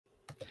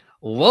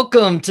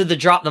Welcome to the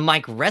Drop the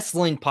Mic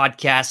Wrestling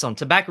Podcast on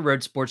Tobacco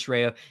Road Sports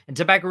Radio and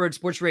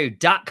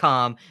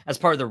TobaccoRoadSportsRadio.com as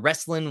part of the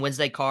Wrestling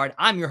Wednesday card.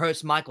 I'm your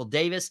host, Michael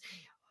Davis.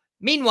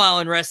 Meanwhile,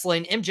 in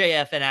wrestling,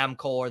 MJF and Adam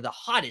Cole are the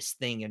hottest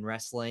thing in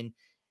wrestling.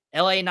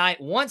 LA Knight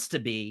wants to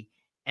be,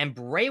 and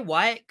Bray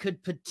Wyatt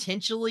could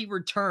potentially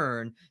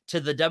return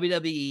to the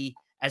WWE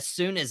as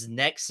soon as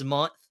next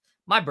month.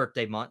 My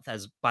birthday month,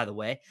 as by the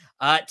way.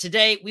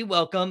 Today, we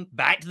welcome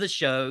back to the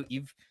show.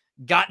 You've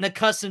gotten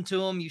accustomed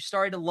to him. You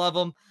started to love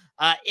him.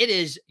 It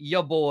is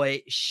your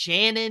boy,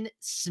 Shannon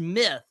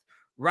Smith,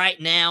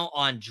 right now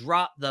on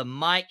Drop the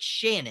Mic.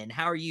 Shannon,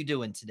 how are you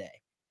doing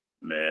today?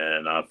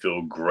 Man, I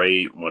feel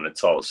great. Want to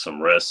talk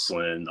some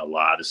wrestling. A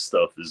lot of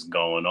stuff is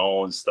going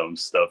on. Some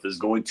stuff is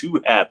going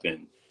to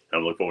happen. I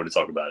look forward to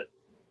talk about it.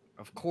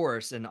 Of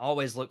course, and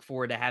always look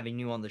forward to having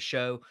you on the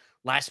show.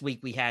 Last week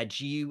we had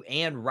you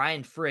and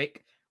Ryan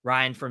Frick.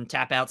 Ryan from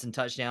Tap Outs and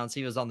Touchdowns.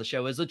 He was on the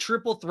show. It was a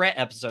triple threat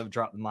episode of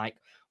Drop the Mic,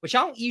 which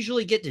I don't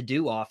usually get to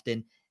do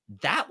often.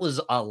 That was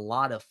a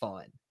lot of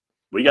fun.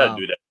 We got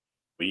to do that.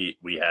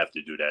 We have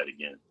to do that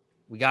again.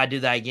 We got to do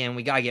that again.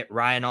 We got to get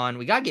Ryan on.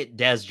 We got to get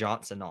Des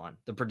Johnson on,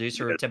 the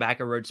producer of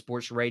Tobacco Road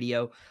Sports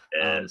Radio.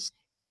 Yes.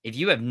 If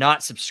you have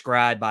not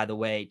subscribed, by the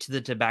way, to the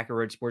Tobacco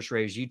Road Sports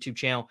Radio's YouTube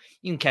channel,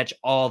 you can catch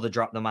all the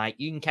Drop the Mic.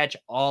 You can catch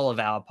all of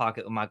Out of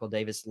Pocket with Michael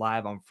Davis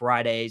live on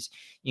Fridays.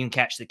 You can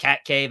catch the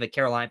Cat Cave, a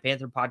Carolina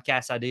Panther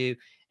podcast I do.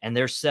 And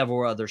there's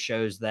several other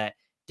shows that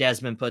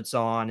Desmond puts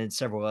on and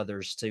several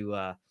others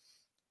to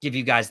give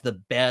you guys the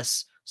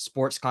best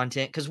sports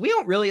content. Because we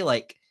don't really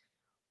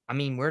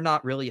we're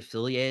not really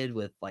affiliated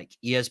with like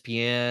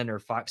ESPN or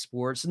Fox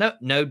Sports.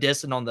 No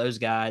dissing on those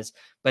guys.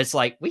 But it's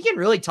like we can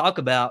really talk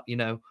about,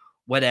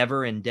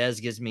 whatever. And Des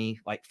gives me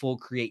like full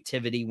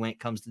creativity when it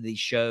comes to these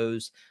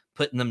shows,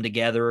 putting them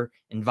together,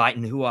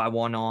 inviting who I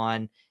want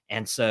on.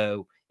 And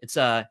so it's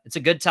a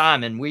good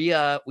time. And we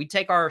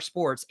take our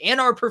sports and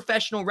our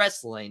professional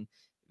wrestling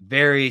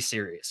very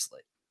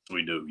seriously.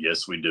 We do.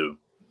 Yes, we do.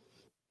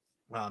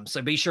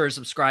 So be sure to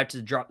subscribe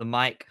to Drop the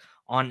Mic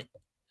on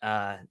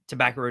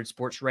Tobacco Road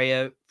Sports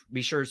Radio.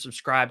 Be sure to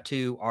subscribe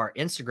to our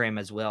Instagram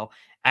as well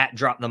at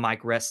Drop the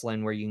Mic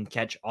Wrestling, where you can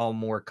catch all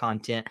more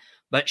content.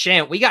 But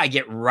Shannon, we got to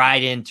get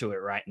right into it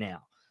right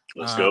now.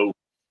 Let's go.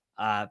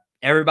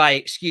 Everybody,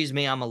 excuse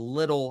me, I'm a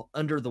little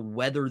under the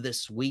weather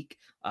this week.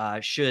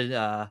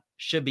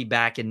 Should be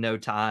back in no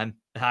time.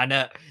 I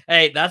know.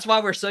 Hey, that's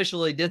why we're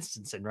socially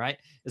distancing, right?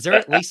 Is there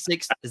at least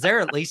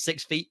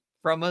 6 feet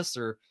from us,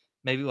 or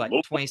maybe like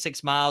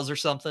 26 miles or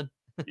something?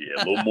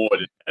 Yeah, a little more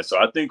than that. So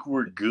I think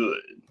we're good.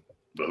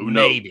 But who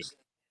knows?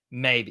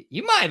 Maybe.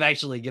 You might have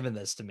actually given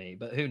this to me,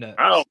 but who knows?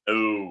 I don't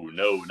know.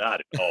 No, not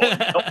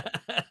at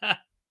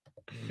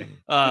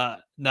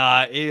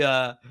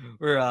all.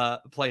 We're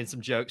playing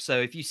some jokes. So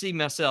if you see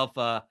myself,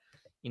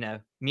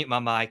 mute my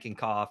mic and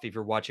cough if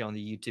you're watching on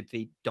the YouTube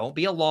feed, don't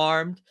be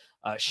alarmed.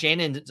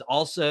 Shannon is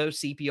also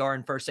CPR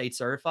and first aid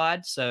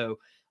certified. So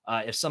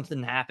if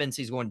something happens,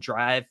 he's going to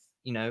drive,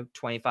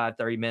 25,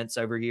 30 minutes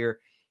over here.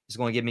 He's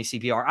going to give me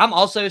CPR. I'm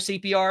also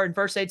CPR and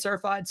first aid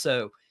certified.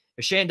 So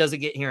if Shannon doesn't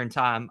get here in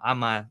time, I'm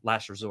my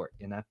last resort,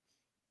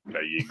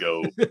 There you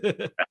go.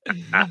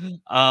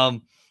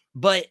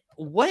 But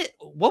what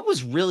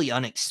was really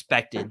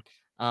unexpected,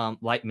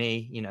 like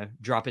me,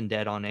 dropping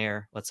dead on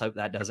air, let's hope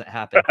that doesn't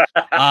happen,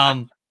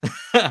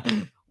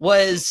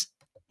 was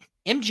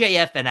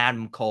MJF and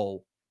Adam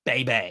Cole,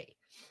 baby.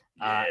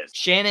 Yes.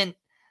 Shannon,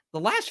 the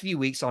last few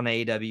weeks on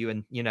AEW,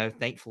 and,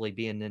 thankfully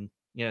being in,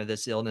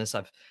 this illness,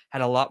 I've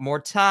had a lot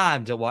more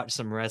time to watch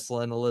some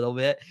wrestling a little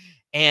bit.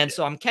 And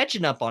so I'm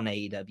catching up on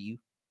AEW,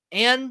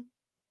 and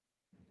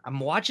I'm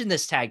watching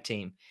this tag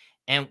team,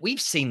 and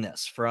we've seen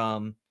this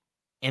from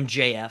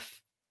MJF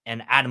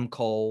and Adam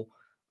Cole,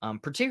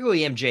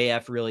 particularly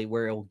MJF, really,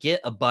 where he'll get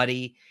a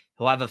buddy,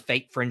 he'll have a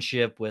fake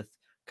friendship with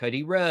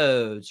Cody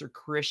Rhodes or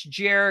Chris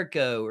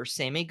Jericho or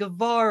Sammy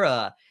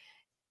Guevara,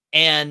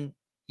 and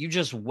you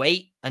just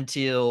wait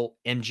until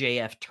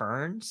MJF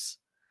turns.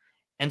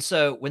 And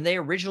so when they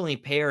originally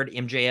paired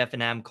MJF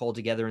and Adam Cole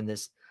together in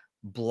this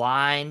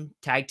blind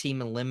tag team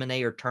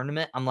eliminator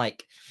tournament, I'm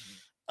like,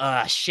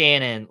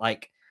 Shannon,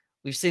 like,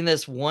 we've seen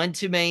this one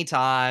too many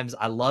times.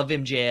 I love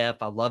MJF.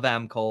 I love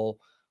Adam Cole,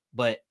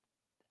 but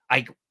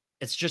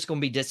it's just going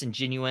to be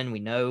disingenuous. We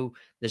know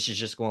this is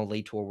just going to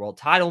lead to a world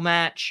title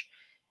match.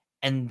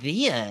 And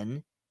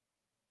then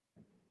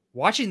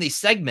watching these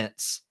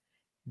segments,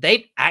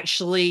 they've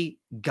actually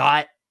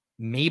got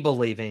me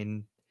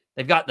believing,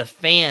 they've got the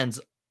fans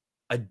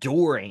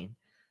adoring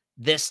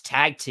this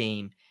tag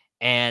team.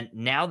 And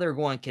now they're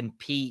going to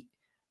compete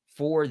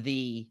for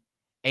the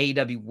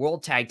AEW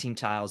World Tag Team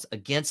titles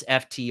against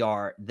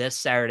FTR this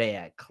Saturday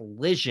at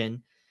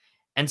Collision.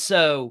 And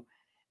so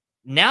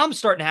now I'm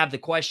starting to have the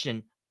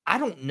question, I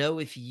don't know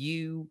if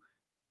you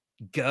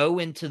go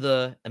into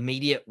the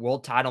immediate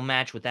world title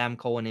match with Adam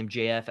Cole and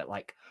MJF at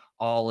like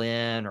All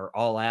In or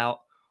All Out,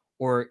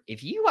 or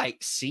if you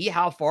see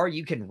how far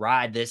you can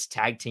ride this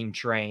tag team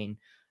train,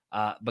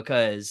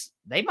 because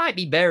they might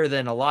be better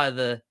than a lot of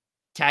the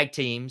tag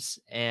teams,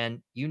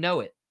 and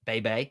it,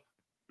 baby.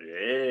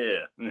 Yeah,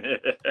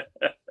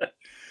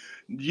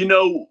 You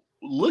know,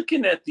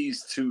 looking at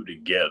these two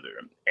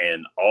together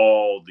and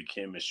all the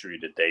chemistry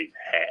that they've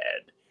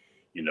had,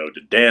 you know,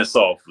 the dance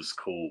off was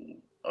cool.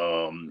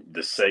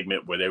 The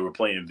segment where they were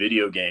playing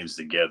video games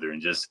together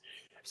and just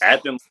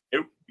acting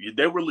like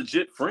they were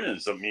legit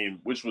friends. I mean,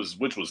 which was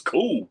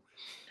cool.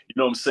 You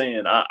know what I'm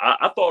saying?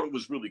 I thought it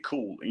was really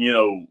cool, you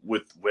know,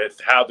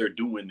 with how they're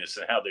doing this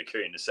and how they're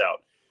carrying this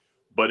out.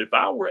 But if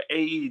I were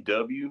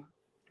AEW,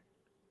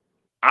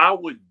 I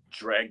would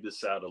drag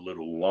this out a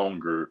little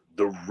longer.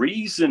 The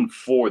reason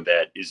for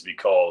that is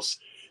because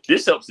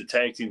this helps the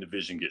tag team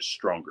division get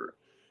stronger.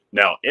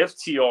 Now,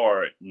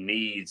 FTR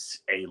needs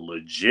a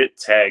legit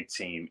tag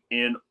team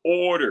in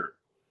order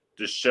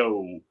to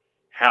show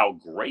how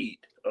great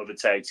of a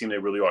tag team they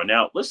really are.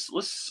 Now,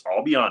 let's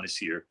all be honest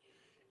here.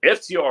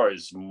 FTR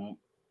is,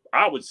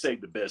 I would say,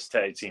 the best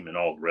tag team in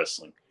all of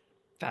wrestling.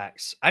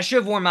 Facts. I should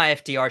have worn my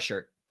FTR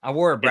shirt. I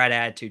wore a Brad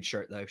Attitude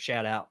shirt though.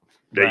 Shout out.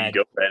 There Brad.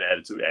 you go, that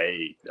attitude.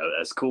 Hey,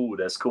 that's cool.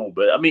 That's cool.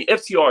 But I mean,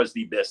 FTR is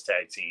the best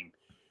tag team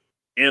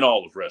in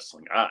all of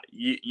wrestling.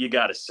 You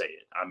got to say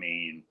it. I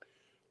mean,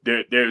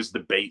 there's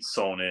debates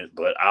on it,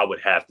 but I would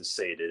have to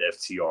say that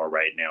FTR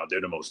right now, they're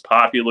the most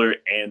popular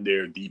and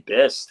they're the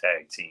best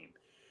tag team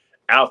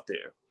out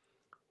there.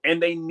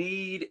 And they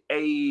need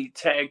a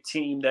tag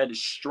team that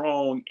is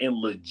strong and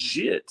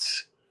legit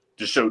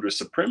to show their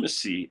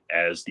supremacy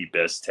as the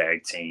best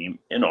tag team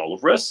in all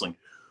of wrestling.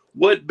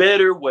 What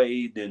better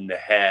way than to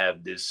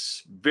have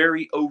this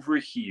very over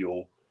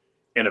heel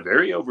and a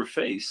very over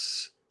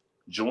face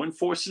join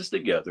forces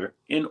together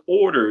in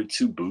order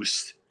to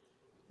boost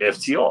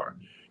FTR?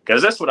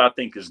 Because that's what I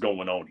think is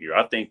going on here.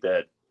 I think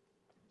that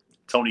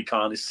Tony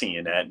Khan is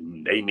seeing that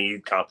and they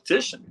need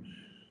competition.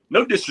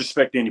 No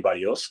disrespect to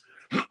anybody else.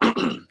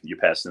 You're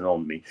passing it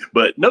on to me.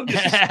 But no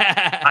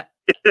disrespect,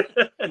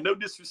 no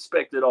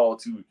disrespect at all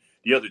to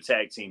the other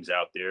tag teams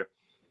out there.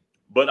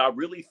 But I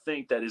really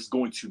think that it's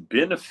going to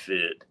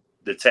benefit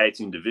the tag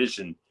team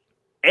division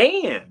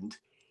and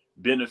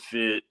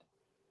benefit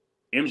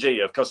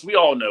MJF because we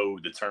all know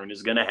the turn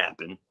is going to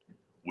happen.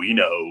 We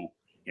know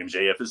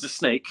MJF is a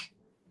snake.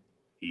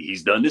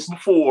 He's done this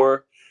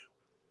before.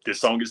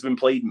 This song has been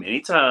played many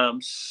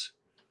times.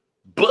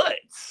 But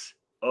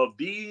of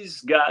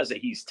these guys that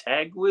he's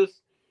tagged with,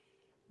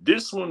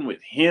 this one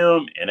with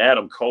him and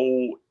Adam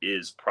Cole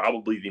is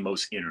probably the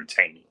most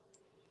entertaining.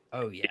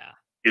 Oh, yeah.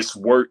 It's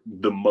worked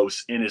the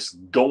most and it's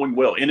going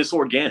well and it's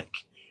organic.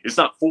 It's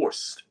not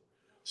forced.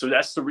 So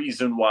that's the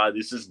reason why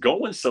this is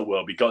going so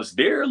well because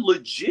they're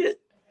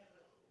legit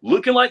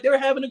looking like they're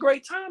having a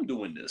great time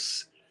doing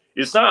this.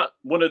 It's not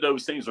one of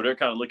those things where they're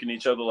kind of looking at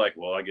each other like,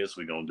 well, I guess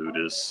we're going to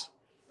do this.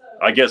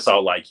 I guess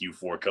I'll like you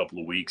for a couple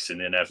of weeks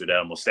and then after that,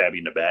 I'm going to stab you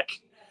in the back.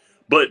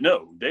 But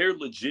no, they're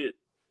legit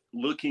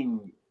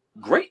looking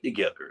great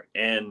together.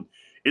 And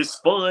it's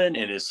fun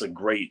and it's a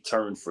great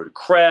turn for the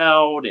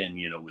crowd and,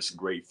 you know, it's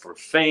great for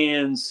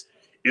fans.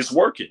 It's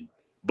working.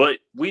 But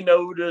we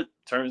know the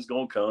turn's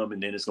going to come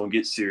and then it's going to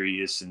get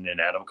serious and then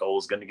Adam Cole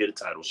is going to get a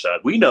title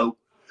shot. We know.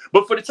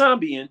 But for the time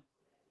being,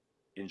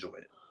 enjoy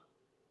it.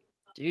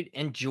 Dude,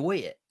 enjoy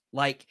it.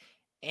 Like,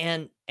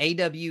 and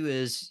AW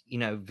is, you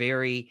know,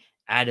 very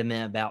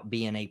adamant about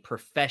being a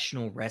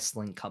professional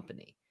wrestling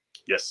company.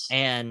 Yes.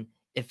 And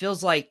it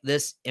feels like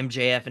this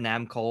MJF and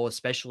Adam Cole,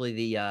 especially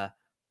the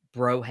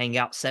bro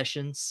hangout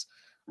sessions.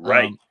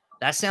 Right.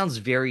 That sounds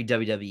very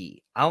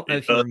WWE. I don't know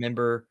if you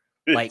remember,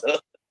 like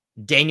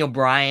Daniel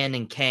Bryan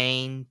and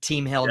Kane,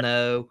 Team Hell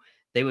No.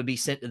 They would be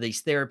sent to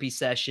these therapy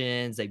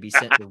sessions. They'd be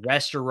sent to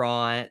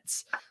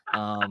restaurants.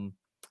 I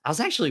was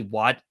actually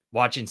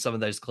watching some of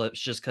those clips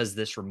just because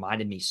this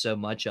reminded me so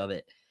much of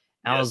it.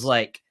 And I was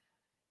like,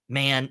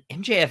 man,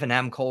 MJF and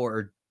Adam Cole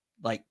are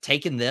like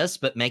taking this,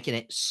 but making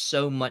it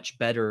so much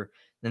better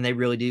than they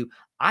really do.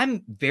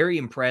 I'm very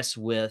impressed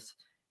with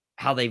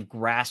how they've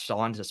grasped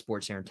onto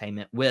sports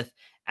entertainment with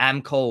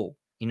Adam Cole.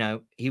 You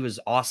know, he was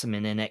awesome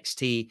in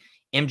NXT.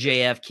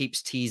 MJF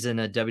keeps teasing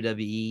a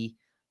WWE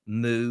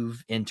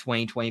move in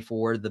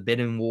 2024, the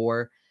bidding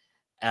war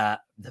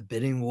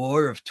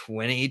of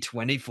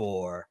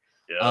 2024.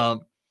 Yeah.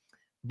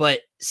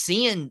 But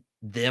seeing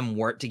them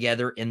work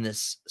together in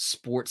this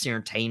sports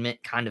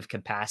entertainment kind of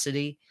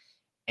capacity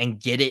and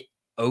get it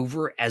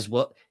over as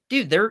well.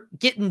 Dude, they're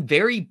getting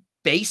very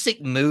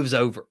basic moves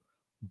over.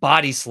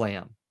 Body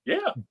slam.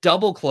 Yeah.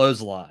 Double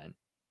clothesline.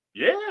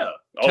 Yeah.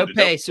 Tope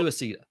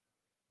suicida.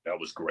 That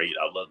was great.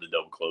 I love the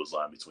double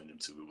clothesline between them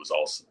two. It was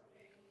awesome.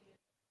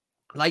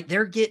 Like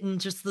they're getting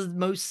just the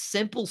most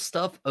simple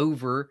stuff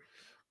over.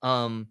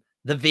 The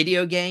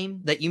video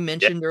game that you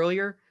mentioned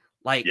earlier.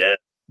 Like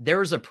there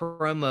was a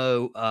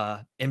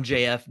promo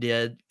MJF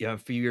did, you know, a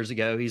few years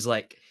ago. He's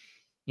like,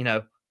 you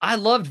know, I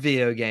loved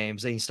video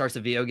games. And he starts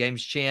a video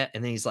games chant.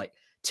 And then he's like,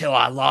 till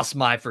I lost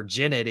my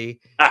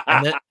virginity.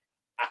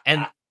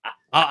 And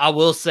I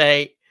will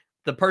say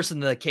the person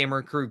the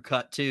camera crew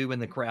cut to in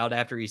the crowd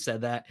after he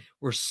said that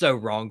were so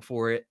wrong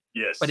for it.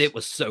 Yes. But it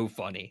was so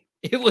funny.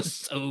 It was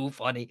so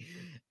funny.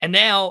 And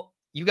now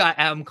you got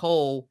Adam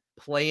Cole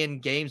playing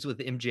games with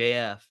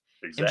MJF.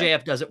 Exactly.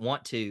 MJF doesn't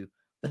want to,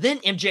 But then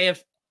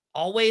MJF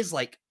always,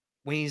 like,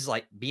 when he's,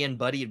 like, being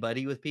buddy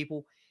with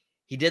people,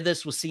 he did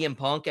this with CM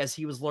Punk as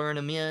he was luring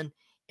him in.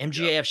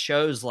 MJF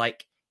shows,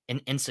 like,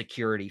 an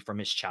insecurity from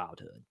his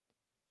childhood.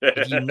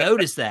 If you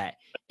notice that,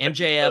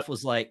 MJF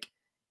was like,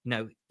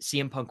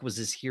 CM Punk was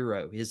his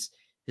hero, his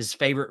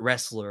favorite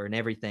wrestler and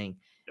everything.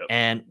 Yep.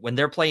 And when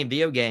they're playing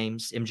video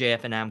games,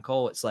 MJF and Adam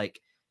Cole, it's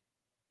like,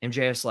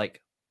 MJF's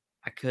like,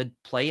 I could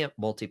play a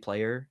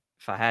multiplayer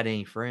if I had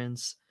any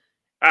friends.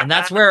 And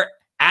that's where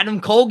Adam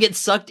Cole gets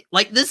sucked.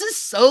 Like, this is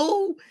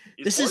so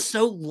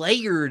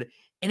layered,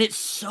 and it's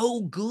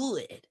so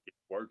good. It's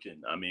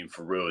working. I mean,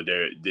 for real,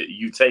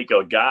 you take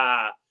a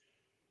guy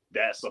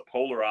that's a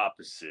polar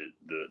opposite,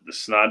 the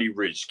snotty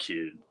rich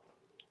kid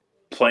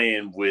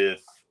playing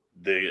with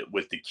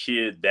the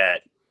kid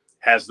that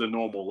has the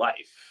normal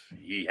life.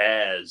 He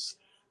has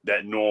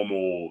that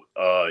normal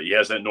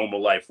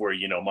life where,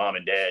 mom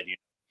and dad,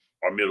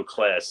 are middle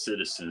class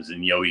citizens,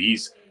 and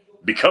he's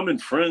becoming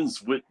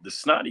friends with the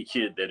snotty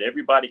kid that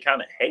everybody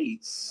kind of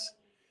hates,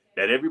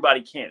 that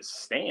everybody can't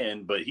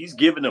stand, but he's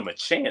giving them a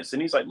chance.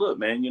 And he's like, look,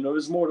 man,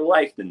 there's more to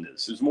life than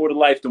this. There's more to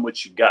life than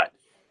what you got.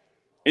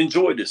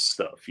 Enjoy this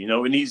stuff,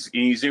 and he's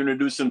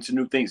introduced them to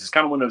new things. It's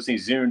kind of one of those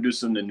things. He's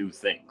introduced them to new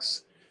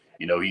things.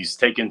 He's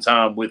taking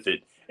time with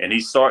it, and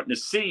he's starting to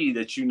see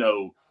that,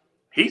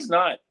 he's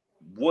not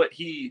what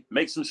he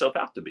makes himself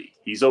out to be.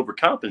 He's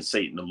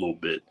overcompensating a little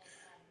bit.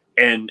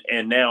 And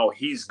now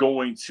he's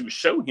going to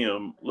show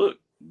him, look,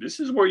 this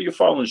is where you're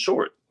falling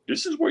short.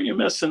 This is where you're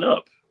messing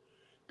up.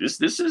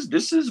 This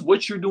is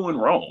what you're doing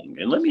wrong.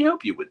 And let me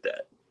help you with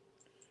that.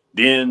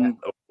 Then,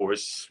 of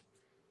course,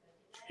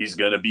 he's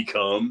going to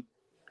become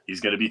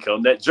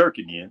that jerk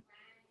again.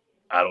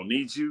 I don't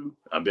need you.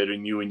 I'm better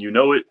than you, and you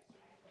know it.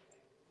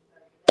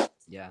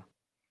 Yeah.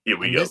 Here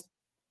we go.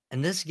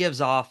 And this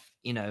gives off,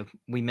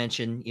 we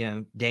mentioned,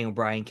 Daniel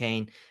Bryan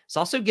Kane. This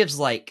also gives,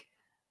 like,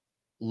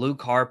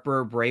 Luke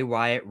Harper, Bray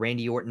Wyatt,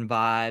 Randy Orton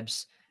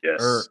vibes. Yes.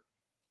 Or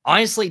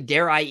honestly,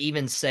 dare I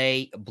even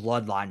say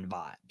Bloodline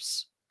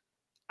vibes.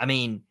 I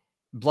mean,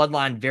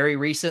 Bloodline very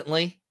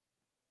recently,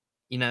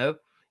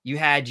 you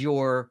had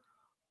your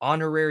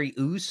honorary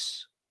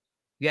Uso.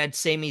 You had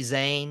Sami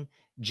Zayn,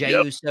 Jey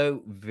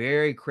Uso,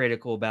 very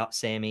critical about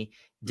Sami,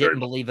 didn't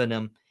believe in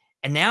him.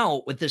 And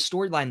now with this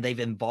storyline, they've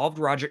involved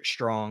Roderick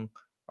Strong.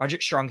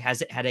 Roderick Strong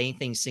hasn't had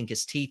anything sink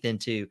his teeth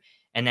into.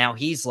 And now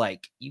he's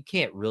like, you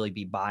can't really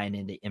be buying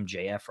into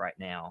MJF right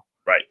now.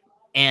 Right.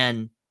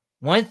 And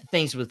one of the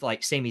things with,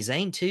 like, Sami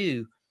Zayn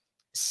too,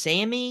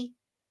 Sami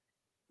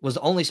was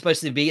only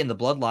supposed to be in the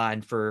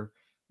Bloodline for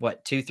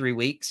 2-3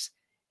 weeks.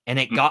 And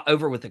it got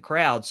over with the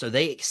crowd. So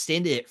they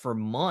extended it for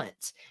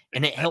months,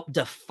 and it helped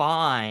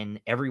define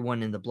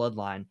everyone in the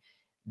Bloodline.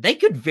 They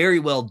could very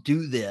well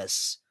do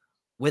this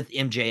with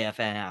MJF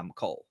and Adam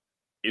Cole.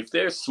 If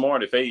they're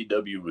smart, if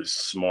AEW is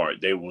smart,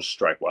 they will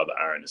strike while the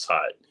iron is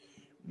hot.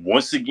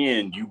 Once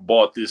again, you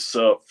brought this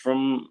up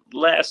from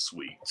last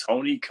week.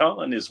 Tony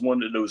Khan is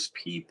one of those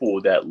people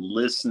that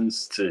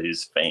listens to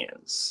his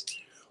fans,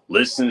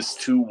 listens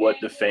to what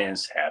the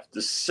fans have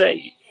to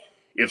say.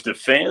 If the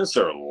fans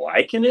are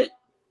liking it,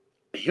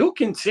 he'll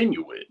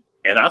continue it.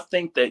 And I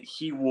think that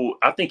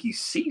he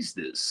sees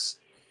this.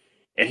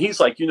 And he's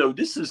like,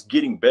 this is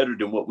getting better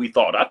than what we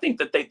thought. I think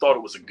that they thought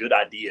it was a good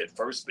idea at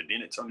first, but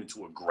then it turned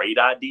into a great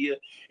idea.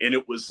 And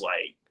it was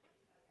like,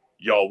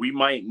 y'all, we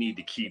might need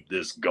to keep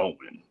this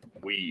going.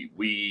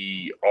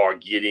 We are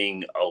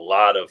getting a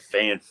lot of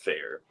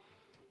fanfare.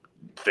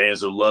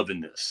 Fans are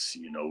loving this.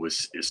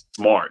 It's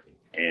smart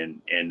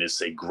and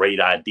it's a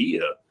great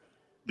idea.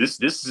 This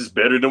is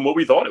better than what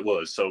we thought it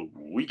was. So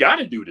we got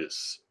to do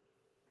this.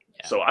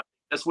 Yeah. So I think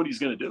that's what he's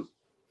going to do.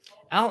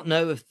 I don't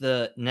know if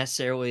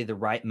necessarily the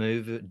right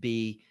move would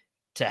be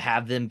to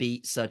have them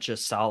beat such a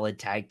solid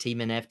tag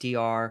team in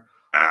FTR,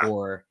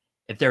 or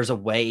if there's a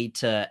way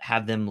to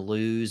have them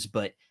lose,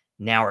 but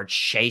now are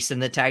chasing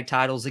the tag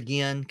titles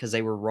again because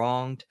they were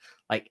wronged.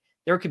 Like,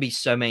 there could be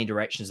so many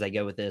directions they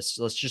go with this.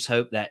 Let's just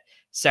hope that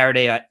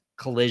Saturday at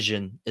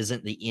Collision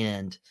isn't the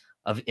end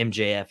of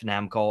MJF and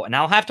Adam Cole. And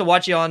I'll have to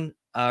watch it on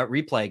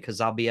replay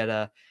because I'll be at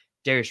a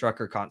Darius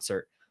Rucker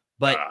concert.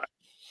 But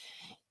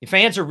your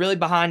fans are really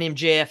behind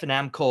MJF and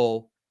Adam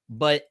Cole.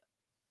 But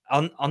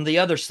on the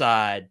other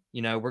side,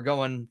 we're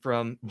going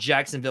from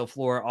Jacksonville,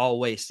 Florida, all the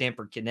way to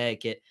Stamford,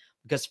 Connecticut,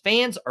 because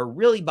fans are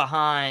really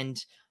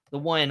behind the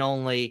one and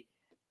only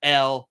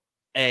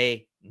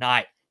L.A.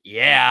 Knight.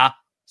 Yeah.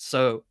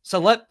 So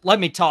let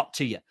me talk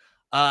to you.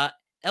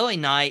 L.A.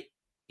 Knight,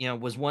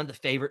 was one of the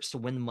favorites to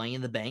win the Money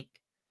in the Bank.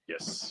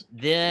 Yes.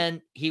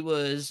 Then he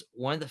was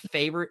one of the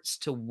favorites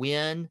to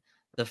win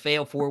the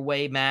Fatal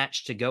 4-Way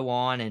match to go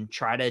on and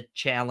try to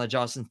challenge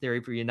Austin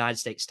Theory for the United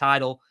States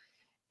title.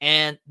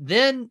 And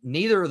then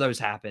neither of those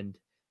happened.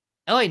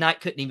 LA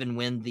Knight couldn't even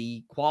win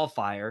the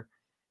qualifier.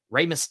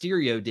 Rey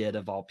Mysterio did,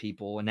 of all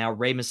people. And now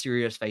Rey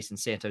Mysterio is facing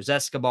Santos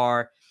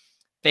Escobar.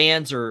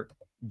 Fans are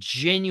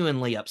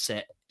genuinely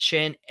upset.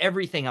 Shan,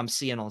 everything I'm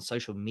seeing on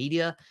social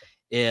media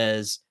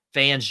is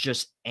fans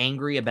just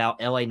angry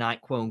about LA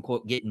Knight, quote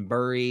unquote, getting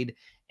buried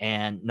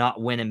and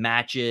not winning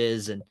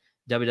matches and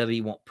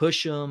WWE won't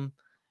push them.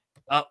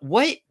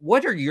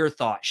 What are your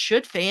thoughts?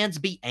 Should fans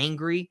be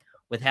angry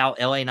with how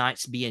LA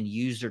Knight's being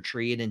used or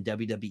treated in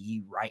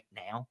WWE right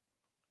now?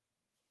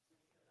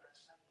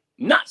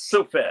 Not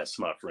so fast,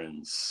 my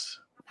friends.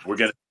 We're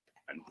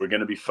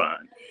gonna be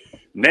fine.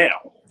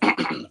 Now,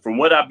 from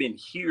what I've been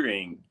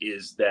hearing,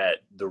 is that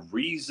the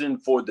reason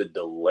for the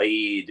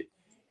delayed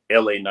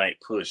LA Knight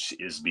push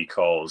is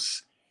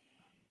because,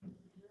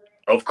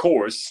 of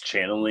course,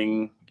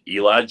 channeling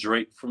Eli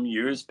Drake from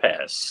years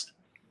past,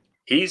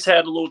 he's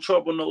had a little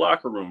trouble in the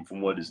locker room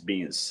from what is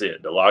being said.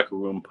 The locker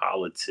room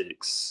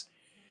politics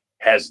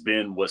has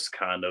been what's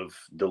kind of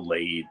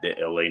delayed the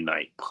LA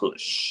Knight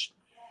push.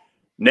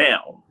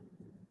 Now,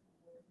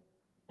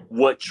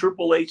 what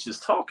Triple H is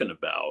talking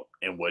about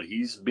and what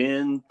he's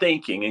been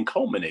thinking and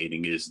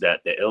culminating is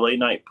that the LA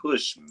Knight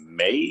push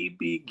may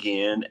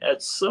begin at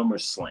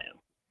SummerSlam.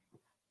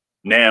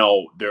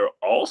 Now, they're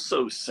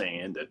also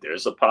saying that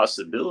there's a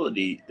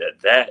possibility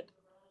that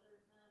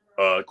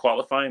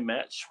qualifying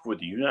match for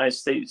the United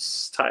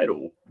States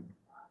title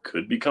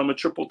could become a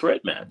triple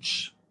threat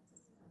match.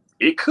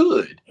 It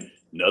could.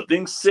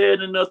 Nothing's said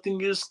and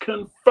nothing is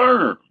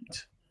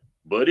confirmed,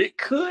 but it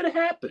could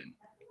happen.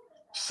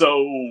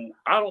 So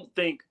I don't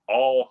think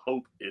all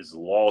hope is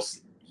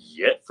lost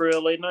yet for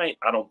LA Knight.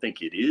 I don't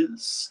think it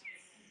is.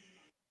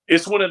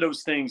 It's one of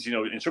those things,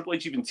 and Triple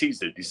H even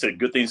teased it. He said,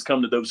 good things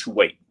come to those who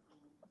wait.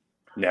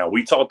 Now,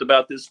 we talked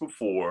about this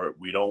before.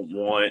 We don't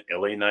want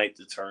LA Knight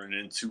to turn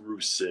into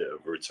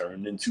Rusev or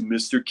turn into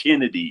Mr.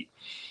 Kennedy.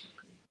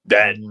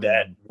 That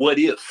what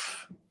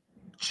if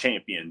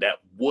champion, that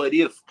what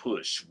if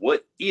push.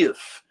 What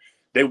if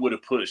they would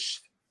have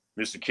pushed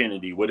Mr.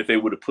 Kennedy? What if they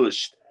would have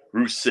pushed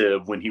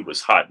Rusev when he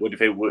was hot? What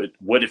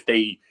if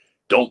they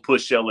don't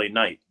push LA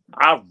Knight?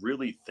 I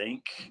really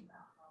think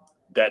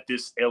that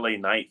this LA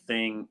Knight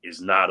thing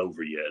is not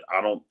over yet.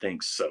 I don't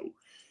think so.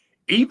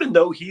 Even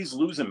though he's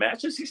losing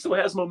matches, he still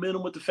has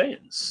momentum with the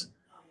fans.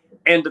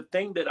 And the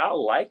thing that I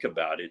like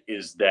about it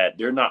is that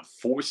they're not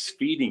force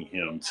feeding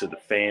him to the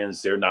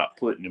fans. They're not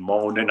putting him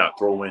on. They're not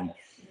throwing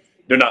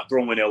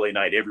LA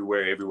Knight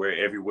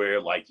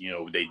everywhere. Like,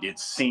 they did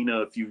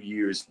Cena a few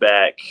years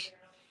back.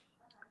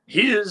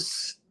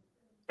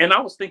 And I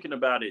was thinking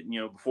about it,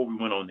 before we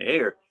went on the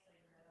air.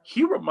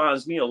 He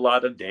reminds me a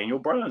lot of Daniel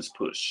Bryan's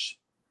push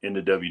in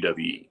the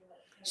WWE.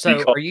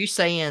 So are you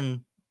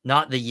saying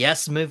not the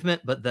yes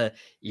movement, but the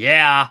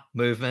yeah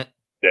movement?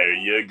 There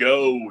you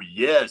go.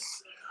 Yes.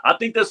 I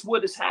think that's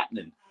what is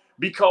happening,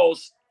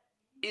 because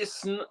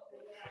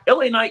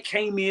LA Knight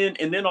came in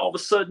and then all of a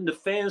sudden the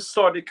fans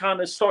started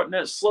starting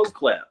that slow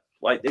clap.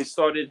 Like, they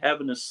started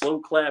having a slow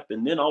clap,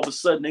 and then all of a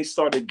sudden they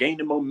started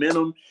gaining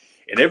momentum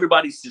and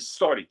everybody's just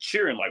started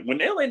cheering. Like, when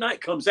LA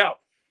Knight comes out,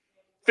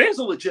 fans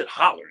are legit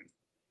hollering.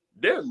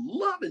 They're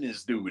loving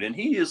this dude, and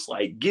he is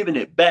like giving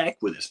it back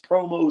with his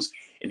promos,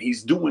 and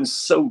he's doing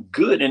so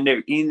good, and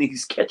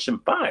he's catching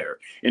fire,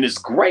 and it's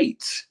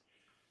great.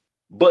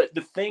 But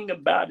the thing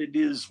about it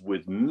is,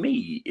 with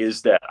me,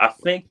 is that I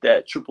think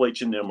that Triple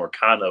H and them are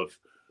kind of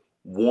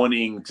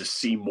wanting to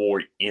see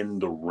more in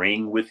the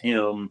ring with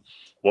him,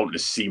 wanting to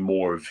see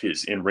more of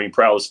his in-ring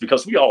prowess,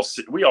 because we all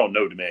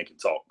know the man can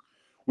talk.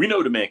 We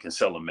know the man can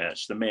sell a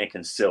match. The man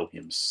can sell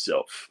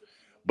himself.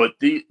 But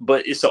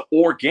it's an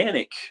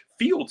organic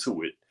feel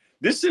to it.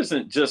 This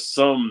isn't just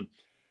some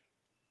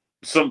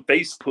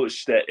face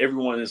push that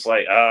everyone is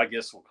like, I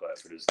guess we'll clap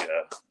for this guy.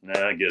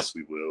 Nah, I guess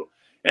we will.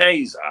 And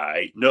he's all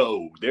right.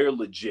 No, they're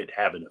legit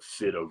having a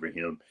fit over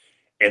him,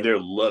 and they're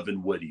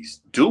loving what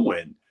he's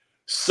doing.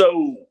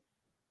 So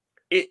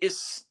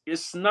it's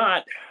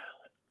not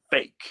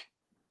fake.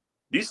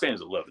 These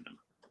fans are loving him,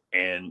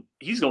 and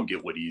he's gonna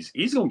get what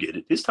he's gonna get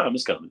it. His time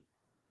is coming.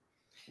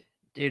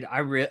 Dude, I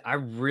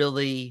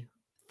really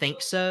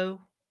think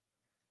so.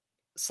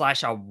 /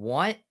 I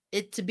want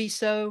it to be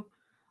so,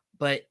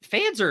 but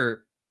fans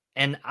are,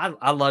 and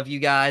I love you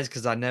guys,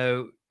 because I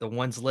know the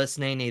ones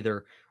listening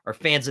either are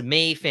fans of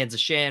me, fans of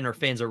Shannon, or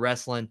fans of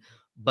wrestling.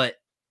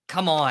 But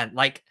come on,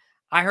 like,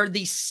 I heard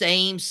the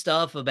same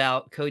stuff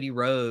about Cody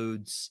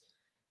Rhodes,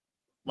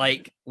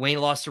 like when he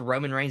lost to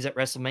Roman Reigns at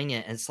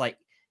WrestleMania, and it's like,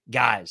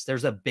 guys,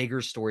 there's a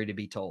bigger story to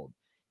be told.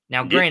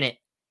 Now, granted,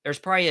 there's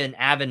probably an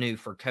avenue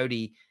for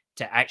Cody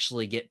to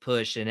actually get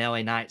pushed, and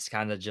LA Knight's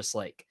kind of just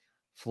like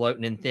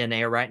floating in thin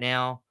air right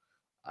now.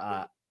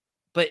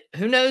 But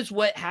who knows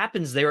what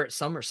happens there at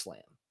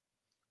SummerSlam?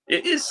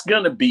 It's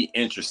going to be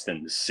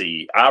interesting to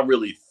see. I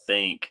don't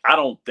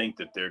think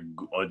that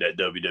that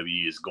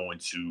WWE is going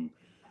to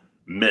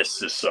mess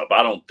this up.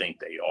 I don't think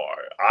they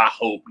are. I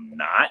hope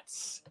not.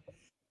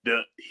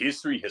 The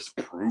history has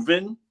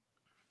proven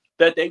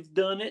that they've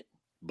done it,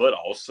 but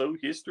also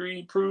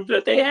history proved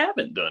that they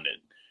haven't done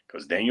it,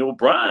 because Daniel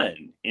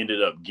Bryan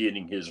ended up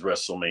getting his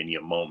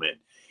WrestleMania moment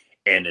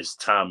and his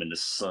time in the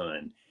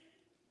sun.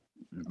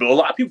 But a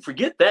lot of people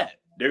forget that.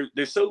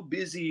 They're so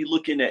busy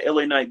looking at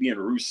LA Knight being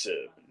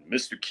Rusev,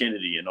 Mr.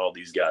 Kennedy, and all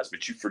these guys,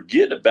 but you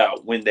forget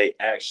about when they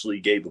actually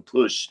gave a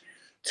push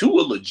to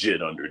a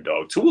legit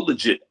underdog, to a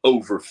legit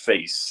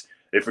overface.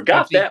 They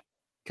forgot that.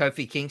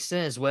 Kofi Kingston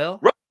as well.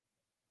 Right.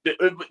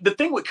 The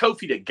thing with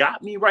Kofi that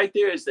got me right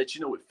there is that,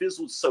 it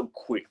fizzled so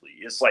quickly.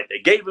 It's like they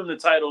gave him the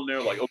title and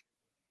they're like, okay,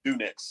 do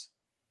next.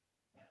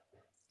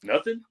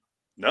 Nothing?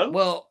 No?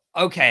 Well,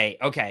 okay.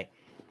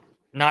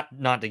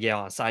 Not to get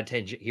on a side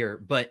tangent here,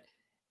 but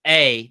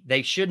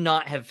they should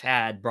not have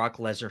had Brock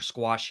Lesnar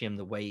squash him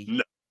the way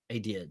No, they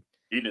did.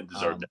 he didn't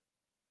deserve that.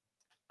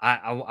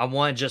 I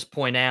want to just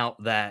point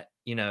out that,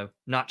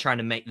 not trying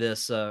to make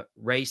this a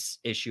race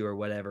issue or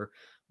whatever,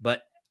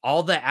 but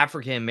all the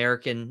African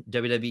American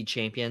WWE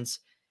champions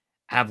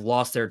have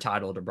lost their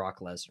title to Brock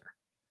Lesnar.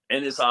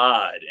 And it's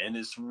odd, and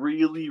it's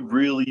really,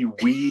 really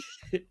weird.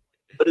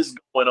 What is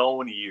going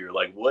on here?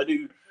 Like, what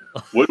do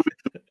we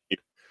do?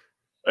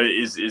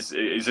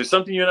 Is there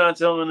something you're not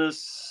telling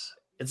us?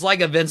 It's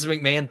like a Vince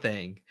McMahon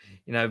thing.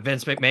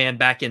 Vince McMahon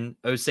back in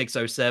 06,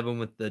 07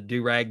 with the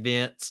do-rag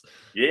Vince.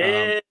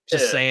 Yeah.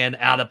 Just saying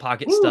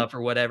out-of-pocket stuff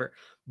or whatever.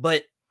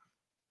 But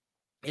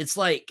it's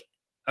like,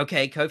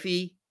 okay,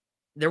 Kofi,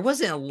 there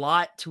wasn't a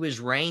lot to his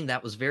reign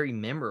that was very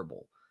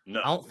memorable. No.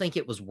 I don't think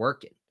it was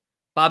working.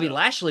 Bobby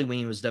Lashley, when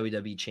he was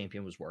WWE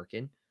champion, was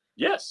working.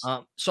 Yes.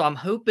 So I'm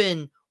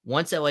hoping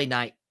once LA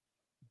Knight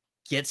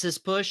gets his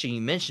push, and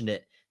you mentioned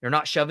it, they're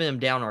not shoving him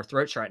down our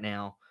throats right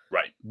now.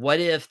 Right. What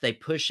if they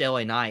push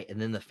LA Knight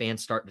and then the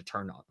fans start to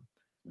turn on him?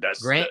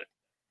 That's Grant,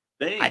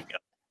 the thing. I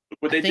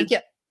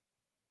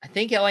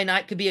think LA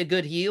Knight could be a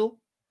good heel,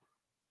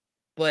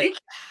 but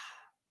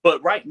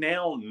right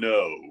now,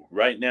 no.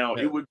 Right now,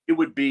 no. It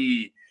would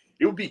be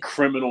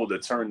criminal to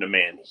turn the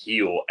man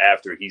heel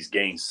after he's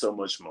gained so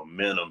much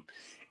momentum,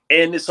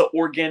 and it's an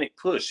organic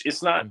push.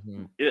 It's not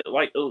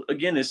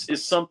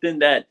it's something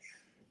that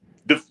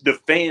the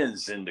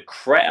fans and the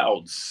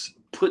crowds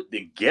put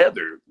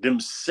together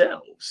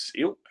themselves.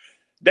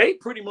 They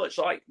pretty much,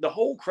 like, the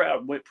whole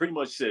crowd pretty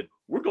much said,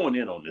 we're going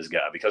in on this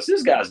guy because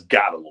this guy's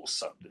got a little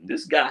something.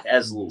 This guy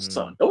has a little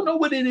something. Don't know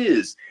what it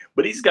is,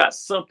 but he's got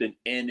something,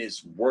 and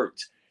it's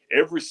worked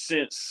ever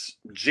since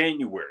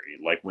January.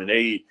 Like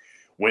when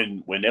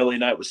LA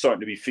Knight was starting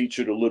to be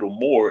featured a little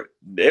more,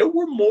 there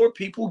were more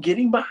people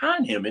getting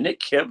behind him, and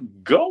it kept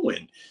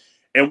going.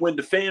 And when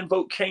the fan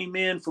vote came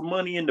in for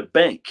Money in the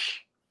Bank,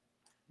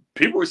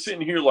 people were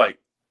sitting here like,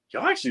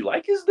 y'all actually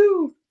like this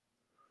dude?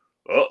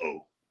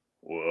 Uh-oh.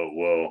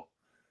 Well,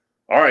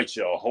 all right,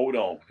 y'all, hold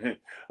on.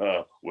 What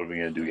are we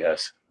going to do,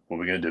 guys? What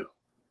are we going to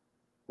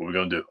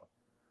do?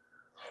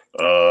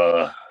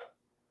 All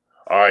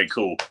right,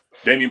 cool.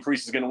 Damian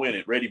Priest is going to win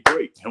it. Ready,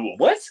 break.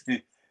 What?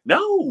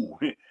 No.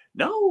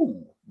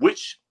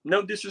 Which,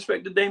 no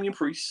disrespect to Damian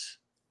Priest.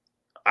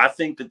 I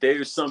think that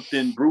there's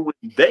something brewing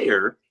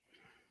there,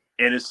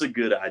 and it's a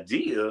good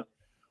idea.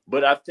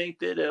 But I think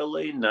that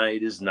LA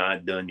Knight is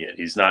not done yet.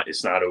 It's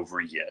not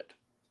over yet.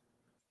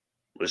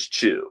 Let's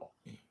chill.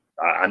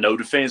 I know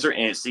the fans are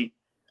antsy.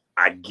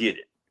 I get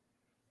it.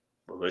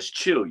 But let's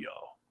chill,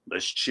 y'all.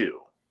 Let's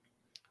chill.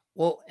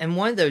 Well, and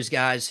one of those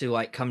guys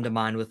who come to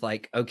mind with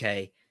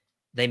okay,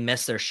 they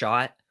missed their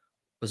shot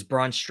was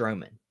Braun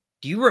Strowman.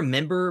 Do you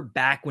remember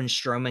back when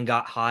Strowman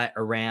got hot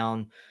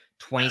around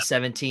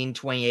 2017,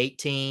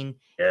 2018?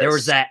 Yes. There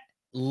was that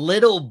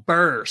little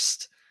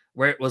burst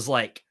where it was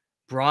like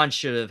Braun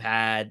should have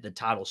had the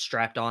title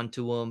strapped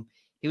onto him.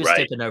 He was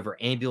tipping over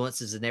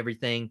ambulances and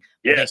everything.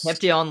 Yes. They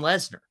kept it on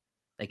Lesnar.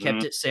 They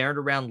kept it centered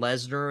around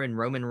Lesnar and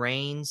Roman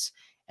Reigns.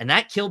 And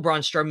that killed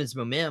Braun Strowman's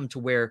momentum to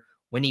where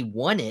when he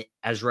won it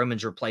as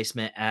Roman's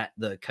replacement at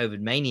the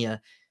COVID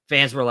Mania,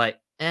 fans were like,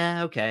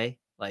 okay.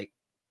 Like,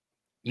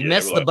 you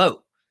missed the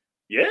boat.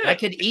 Yeah. That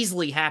could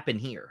easily happen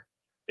here.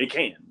 It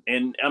can.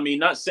 And, I mean,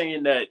 not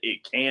saying that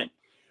it can't,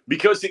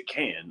 because it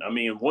can. I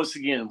mean, once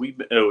again,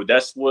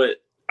 that's what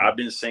I've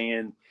been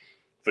saying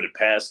for the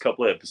past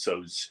couple of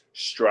episodes.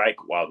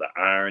 Strike while the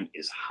iron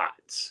is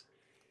hot.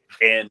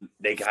 And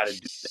they got to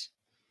do that.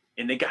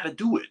 And they got to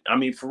do it. I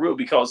mean, for real,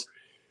 because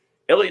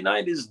LA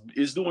Knight is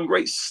doing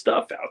great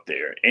stuff out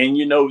there. And,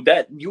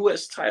 that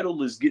U.S.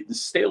 title is getting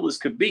stale as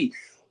could be.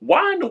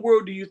 Why in the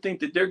world do you think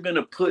that they're going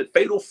to put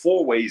fatal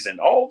four-ways in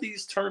all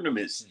these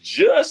tournaments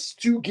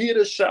just to get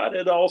a shot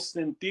at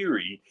Austin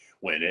Theory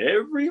when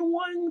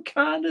everyone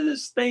kind of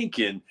is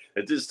thinking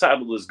that this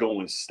title is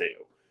going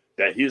stale,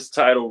 that his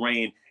title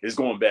reign is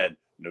going bad?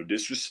 No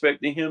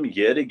disrespect to him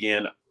yet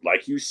again.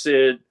 Like you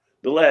said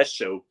the last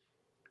show,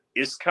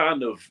 it's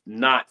kind of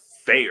not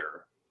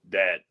fair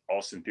that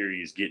Austin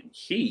Theory is getting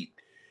heat.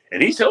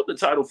 And he's held the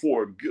title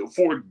for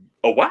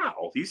a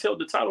while. He's held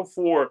the title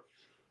for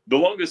the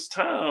longest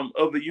time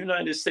of a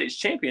United States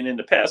champion in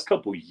the past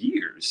couple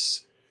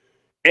years.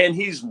 And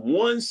he's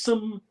won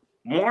some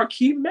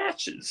marquee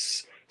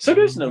matches. So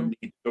there's no need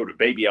to throw the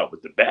baby out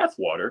with the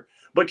bathwater.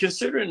 But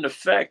considering the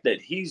fact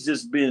that he's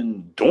just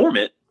been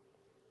dormant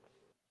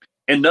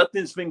and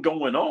nothing's been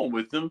going on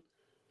with him,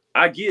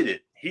 I get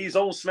it. He's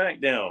on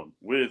SmackDown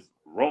with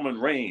Roman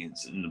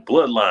Reigns and the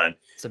Bloodline.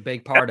 It's a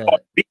big part of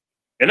it.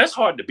 And that's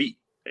hard to beat.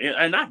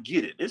 And I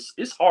get it.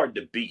 It's hard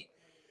to beat.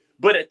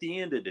 But at the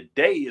end of the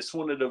day, it's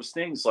one of those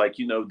things like,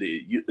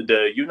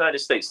 the United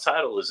States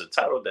title is a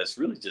title that's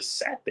really just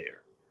sat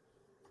there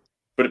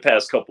for the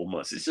past couple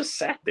months. It's just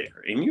sat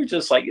there. And you're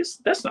just like,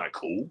 that's not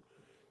cool.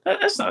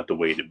 That's not the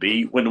way to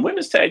be. When the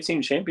women's tag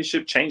team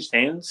championship changed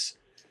hands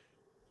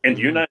and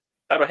the United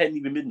title hadn't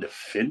even been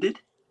defended,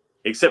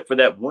 except for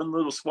that one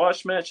little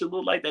squash match it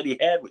looked like that he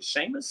had with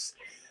Sheamus,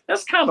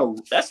 that's kind of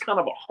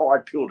a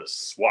hard pill to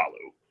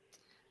swallow.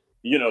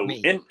 You know,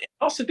 Me. and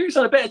Austin Theory's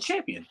not a bad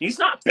champion. He's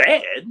not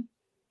bad.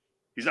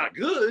 He's not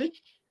good,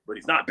 but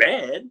he's not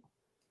bad.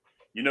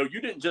 You know,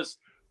 you didn't just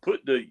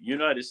put the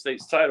United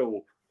States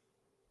title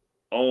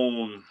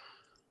on,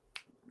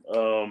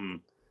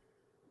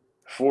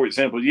 for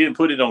example, you didn't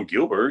put it on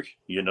Gilbert,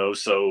 you know,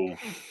 so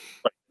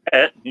like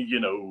that, you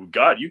know,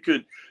 God,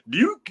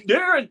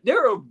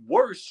 there are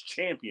worse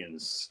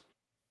champions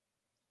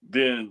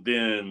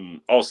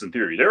than Austin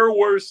Theory. There are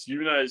worse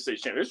United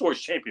States champions. There's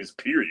worse champions,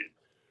 period.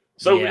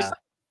 So it's not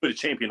put a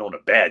champion on a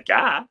bad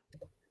guy.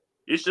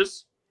 It's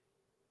just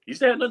he's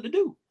had nothing to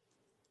do.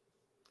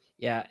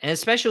 Yeah, and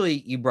especially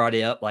you brought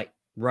it up, like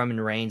Roman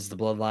Reigns, the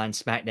Bloodline,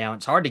 SmackDown.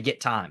 It's hard to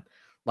get time.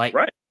 Like,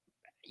 right.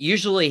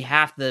 Usually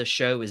half the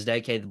show is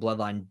dedicated to the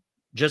Bloodline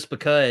just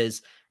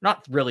because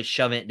not really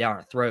shoving it down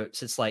our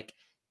throats. It's like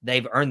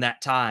they've earned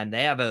that time.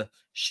 They have a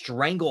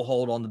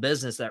stranglehold on the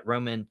business that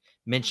Roman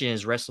mentioned in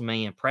his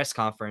WrestleMania press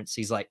conference.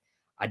 He's like,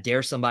 I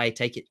dare somebody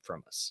take it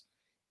from us.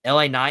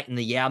 LA Knight and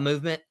the Yeah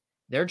movement,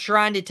 they're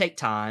trying to take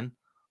time.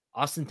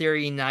 Austin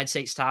Theory, United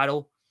States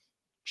title,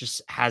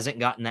 just hasn't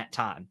gotten that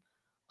time.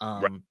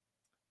 Right.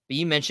 But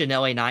you mentioned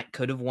LA Knight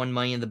could have won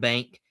Money in the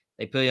Bank.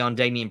 They put it on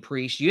Damian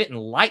Priest. You didn't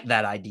like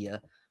that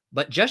idea,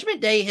 but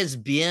Judgment Day has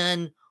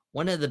been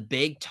one of the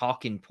big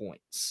talking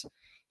points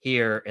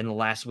here in the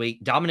last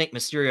week. Dominic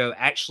Mysterio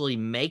actually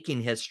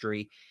making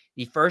history,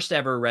 the first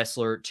ever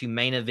wrestler to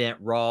main event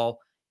Raw,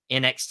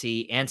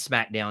 NXT, and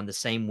SmackDown the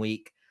same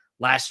week.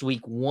 Last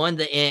week won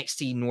the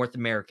NXT North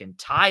American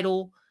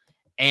title,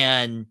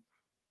 and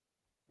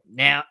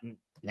now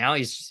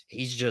he's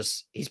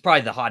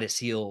probably the hottest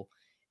heel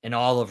in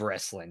all of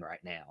wrestling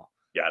right now.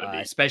 Gotta be.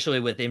 Especially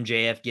with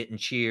MJF getting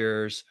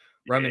cheers,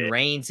 Roman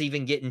Reigns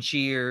even getting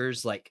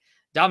cheers. Like,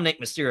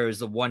 Dominic Mysterio is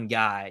the one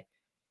guy,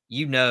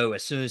 you know,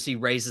 as soon as he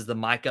raises the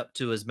mic up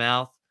to his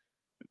mouth,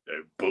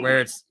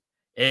 where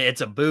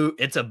it's a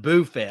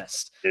boo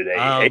fest.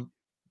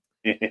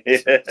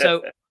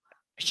 So,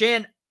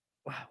 Shan,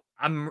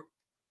 I'm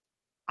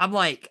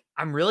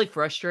really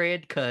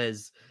frustrated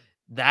because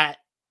that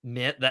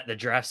meant that the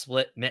draft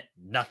split meant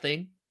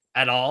nothing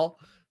at all.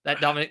 That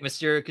Dominic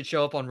Mysterio could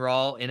show up on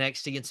Raw,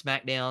 NXT, and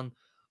SmackDown.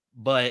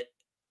 But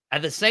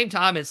at the same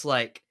time, it's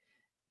like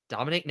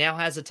Dominic now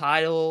has a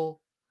title.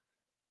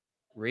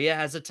 Rhea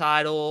has a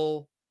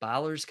title.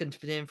 Balor's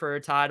contending for a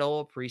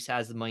title. Priest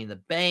has the Money in the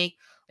Bank.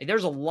 Like,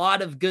 there's a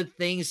lot of good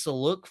things to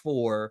look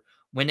for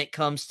when it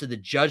comes to the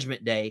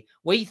Judgment Day.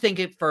 What do you think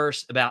at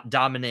first about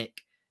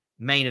Dominic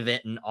main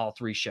event in all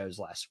three shows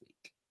last week?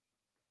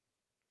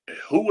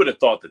 Who would have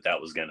thought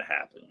that was going to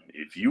happen?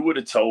 If you would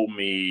have told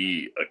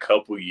me a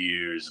couple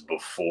years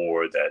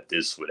before that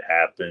this would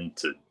happen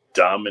to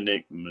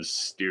Dominic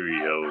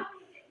Mysterio,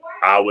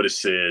 I would have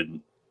said,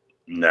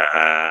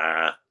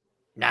 nah.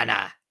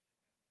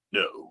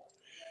 No.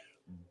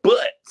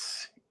 But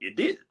it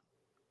did.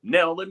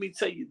 Now, let me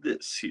tell you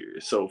this here.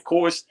 So, of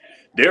course,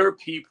 there are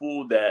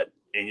people that,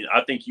 and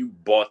I think you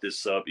brought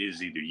this up,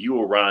 is either you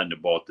or Ryan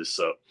that brought this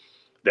up,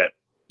 that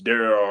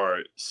there are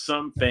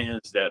some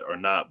fans that are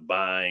not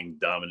buying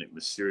Dominic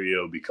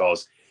Mysterio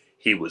because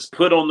he was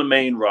put on the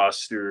main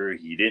roster.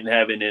 He didn't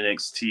have an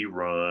NXT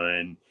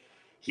run.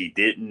 He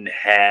didn't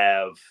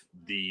have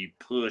the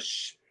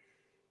push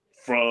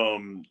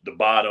from the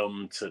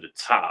bottom to the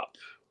top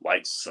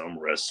like some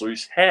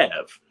wrestlers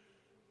have.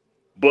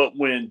 But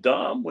when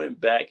Dom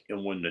went back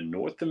and won the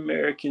North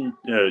American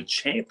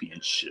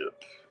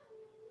Championship,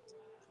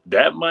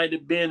 that might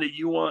have been a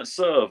nuance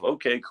of,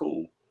 okay,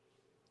 cool.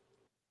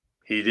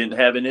 He didn't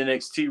have an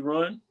NXT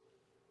run.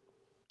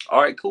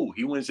 All right, cool.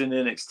 He wins an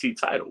NXT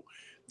title.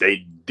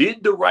 They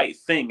did the right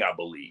thing, I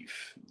believe.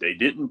 They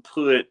didn't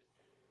put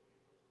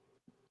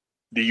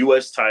the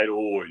U.S. title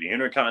or the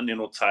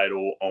Intercontinental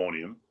title on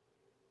him,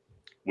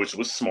 which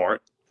was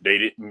smart. They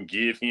didn't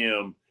give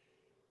him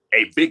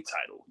a big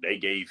title. They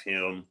gave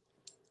him,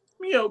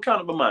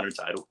 kind of a minor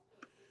title.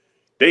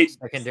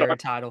 Secondary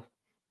title.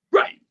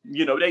 Right.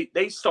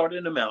 They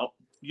started him out.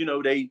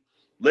 They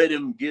let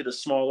him get a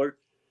smaller.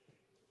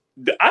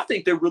 I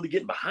think they're really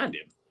getting behind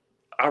him.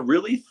 I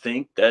really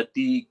think that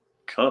the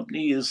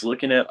company is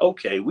looking at,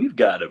 okay, we've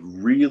got a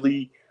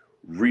really,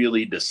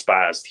 really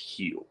despised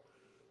heel.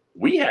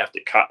 We have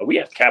to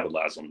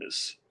capitalize on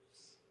this.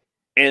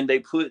 And they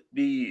put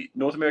the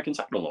North American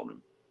title on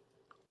him.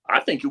 I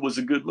think it was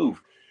a good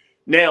move.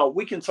 Now,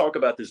 we can talk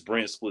about this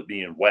brand split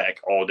being whack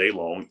all day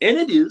long, and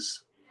it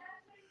is.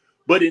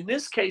 But in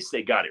this case,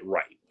 they got it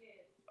right.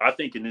 I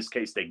think in this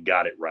case, they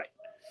got it right.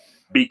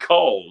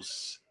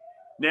 Because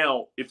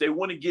now, if they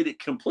want to get it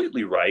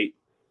completely right,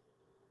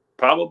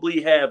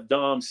 probably have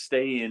Dom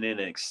stay in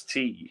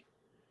NXT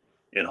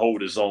and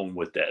hold his own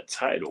with that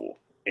title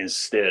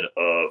instead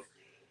of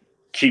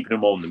keeping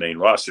him on the main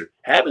roster.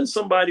 Having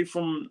somebody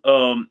from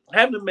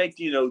having to make,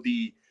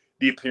 the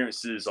the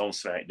appearances on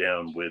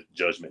SmackDown with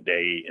Judgment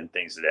Day and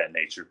things of that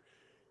nature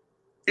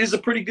is a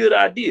pretty good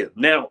idea.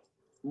 Now,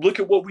 look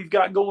at what we've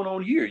got going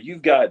on here.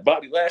 You've got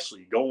Bobby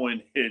Lashley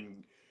going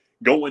and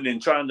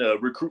trying to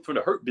recruit from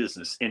the Hurt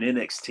Business in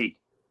NXT.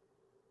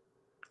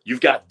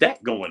 You've got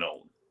that going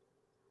on.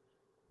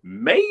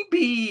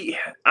 Maybe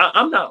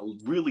I'm not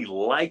really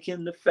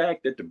liking the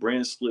fact that the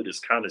brand split is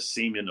kind of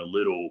seeming a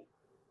little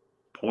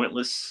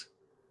pointless.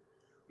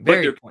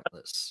 Very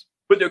pointless.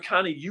 But they're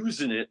kind of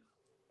using it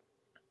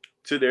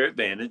to their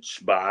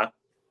advantage by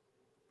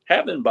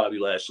having Bobby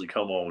Lashley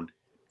come on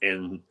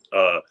and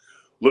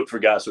look for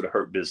guys with a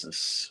Hurt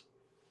Business,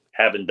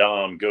 having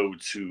Dom go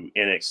to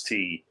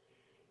NXT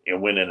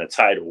and winning a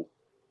title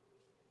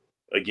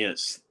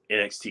against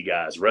NXT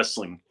guys,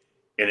 wrestling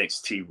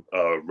NXT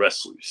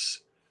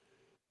wrestlers.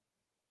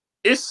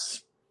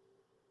 It's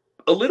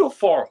a little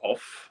far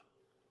off,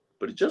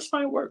 but it just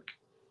might work.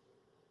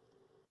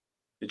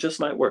 It just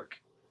might work.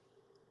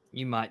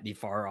 You might be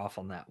far off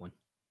on that one.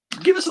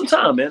 Give it some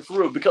time, man,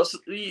 for real, because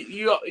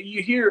you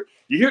hear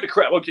the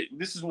crap. Okay,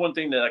 this is one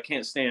thing that I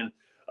can't stand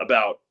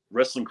about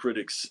wrestling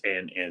critics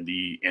and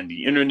the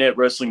internet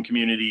wrestling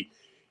community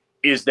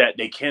is that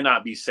they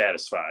cannot be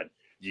satisfied.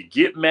 You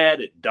get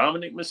mad at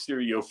Dominic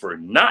Mysterio for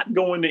not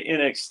going to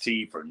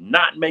NXT, for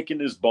not making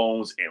his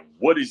bones, and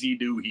what does he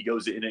do? He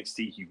goes to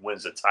NXT, he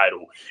wins a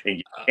title, and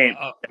you can't.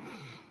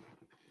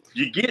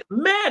 You get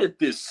mad at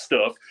this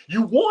stuff.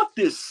 You want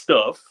this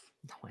stuff.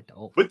 No, I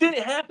don't. But then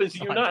it happens,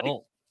 and you're not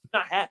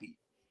happy,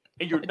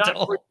 and you're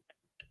not.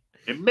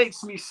 It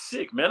makes me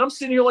sick, man. I'm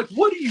sitting here like,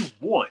 what do you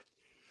want?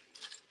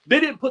 They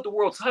didn't put the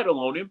world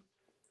title on him.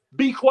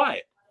 Be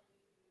quiet.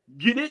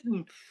 You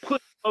didn't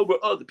put him over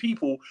other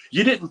people.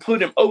 You didn't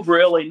put him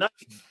over LA Knight.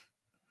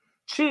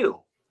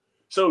 Chill.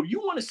 So you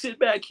want to sit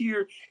back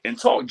here and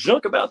talk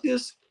junk about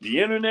this?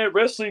 The internet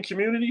wrestling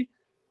community?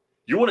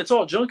 You want to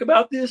talk junk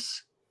about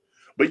this?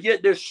 But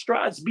yet there's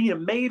strides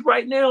being made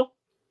right now?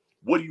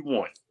 What do you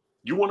want?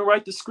 You want to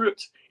write the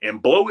script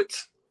and blow it?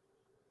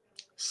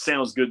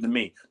 Sounds good to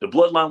me. The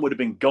bloodline would have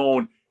been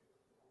gone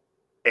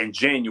in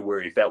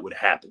January if that would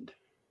have happened.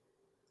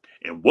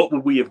 And what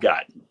would we have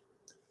gotten?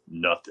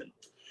 Nothing.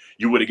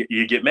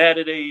 You get mad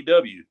at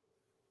AEW.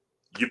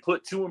 You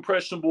put two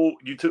impressionable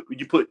youth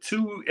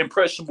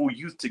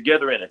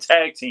together in a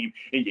tag team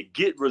and you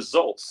get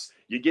results.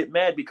 You get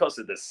mad because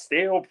of the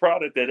stale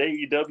product that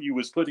AEW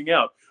was putting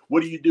out.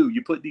 What do?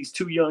 You put these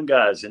two young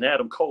guys and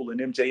Adam Cole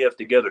and MJF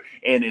together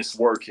and it's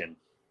working.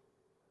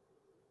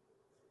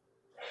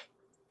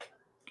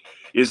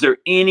 Is there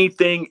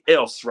anything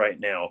else right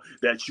now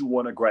that you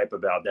want to gripe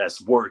about that's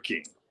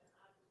working?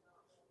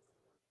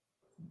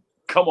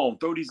 Come on,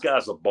 throw these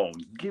guys a bone.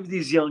 Give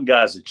these young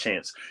guys a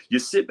chance. You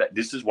sit back.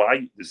 This is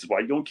why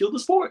you're gonna kill the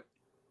sport.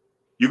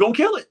 You're gonna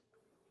kill it.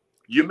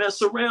 You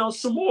mess around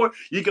some more,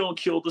 you're gonna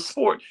kill the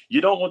sport. You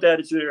don't want that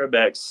attitude era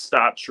back.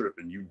 Stop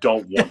tripping. You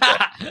don't want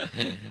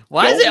that.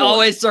 Why does it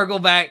always circle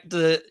back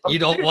to you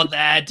don't want the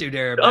attitude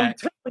era back?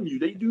 I'm telling you,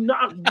 they do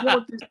not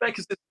want this back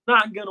because it's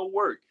not gonna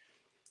work.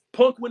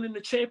 Punk winning the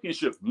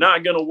championship,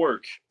 not gonna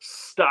work.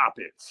 Stop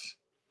it.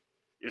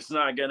 It's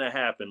not going to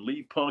happen.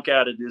 Leave Punk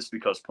out of this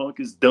because Punk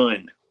is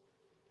done.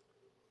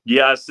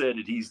 Yeah, I said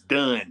it. He's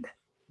done.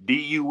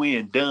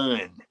 D-U-N,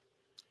 done.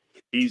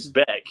 He's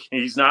back.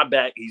 He's not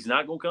back. He's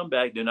not going to come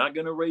back. They're not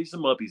going to raise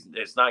him up.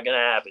 It's not going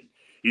to happen.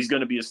 He's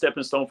going to be a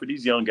stepping stone for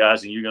these young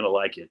guys, and you're going to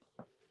like it.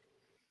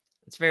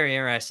 It's very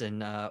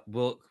interesting.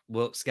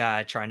 Wilkes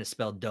guy trying to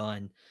spell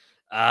done.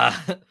 I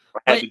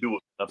had to do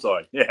it. I'm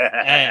sorry.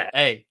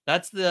 hey,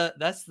 that's the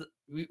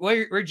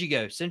where'd you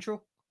go?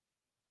 Central?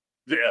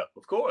 Yeah,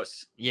 of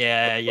course.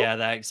 Yeah,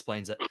 that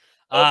explains it.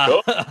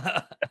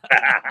 But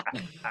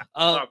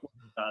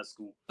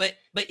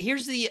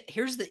here's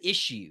the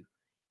issue: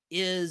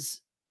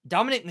 is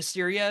Dominic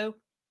Mysterio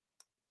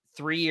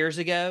 3 years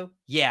ago?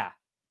 Yeah,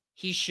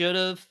 he should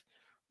have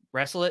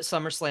wrestled at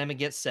SummerSlam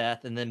against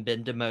Seth and then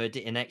been demoted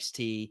to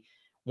NXT.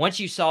 Once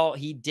you saw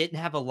he didn't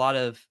have a lot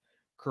of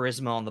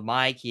charisma on the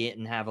mic, he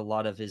didn't have a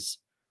lot of his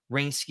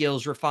ring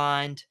skills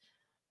refined,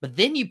 but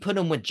then you put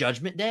him with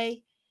Judgment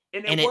Day,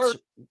 and it's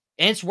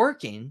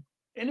working.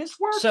 And it's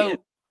working.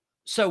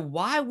 So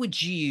why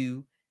would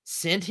you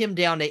send him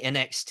down to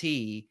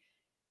NXT,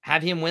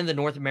 have him win the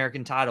North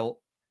American title,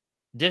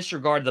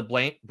 disregard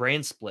the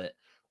brand split?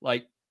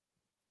 Like,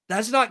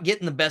 that's not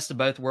getting the best of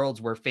both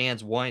worlds where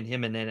fans wanted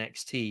him in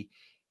NXT.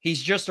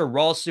 He's just a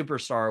Raw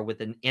superstar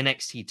with an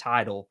NXT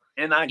title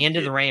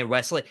into the reign of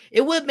Wesley.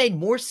 It would have made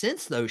more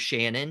sense, though,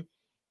 Shannon,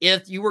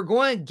 if you were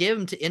going to give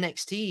him to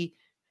NXT,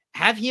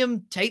 have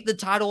him take the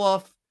title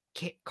off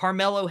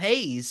Carmelo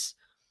Hayes,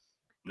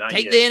 the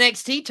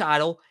NXT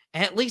title,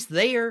 and at least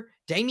there,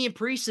 Damian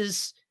Priest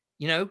is,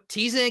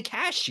 teasing a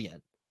cash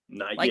in.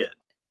 Not yet.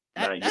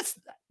 That's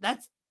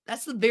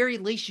the very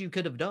least you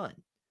could have done.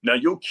 Now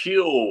you'll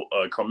kill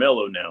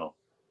Carmelo now.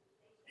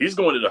 He's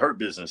going to the Hurt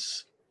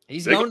Business.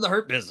 He's going to the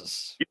Hurt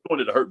Business. He's going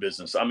to the Hurt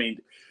Business. I mean,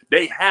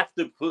 they have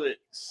to put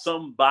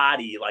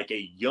somebody like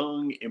a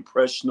young,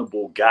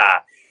 impressionable guy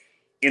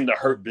in the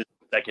Hurt Business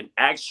that can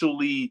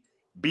actually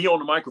be on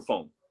the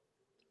microphone.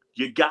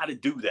 You got to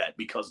do that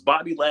because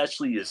Bobby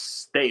Lashley is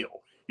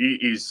stale.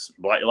 He's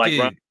like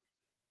Ryan. Dude,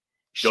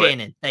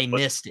 Shannon, they What?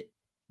 missed it.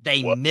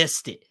 They What?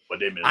 missed it. What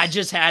they missed? I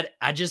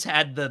just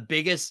had the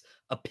biggest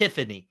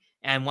epiphany.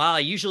 And while I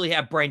usually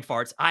have brain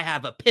farts, I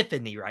have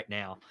epiphany right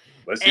now.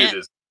 Let's hear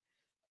this.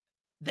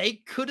 They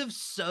could have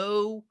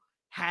so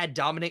had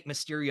Dominic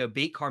Mysterio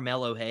beat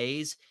Carmelo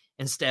Hayes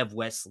instead of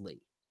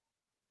Wesley.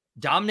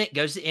 Dominic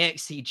goes to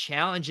NXT,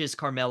 challenges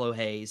Carmelo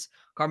Hayes.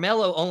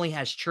 Carmelo only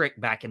has Trick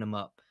backing him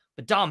up,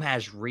 but Dom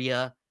has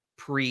Rhea,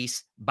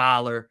 Priest,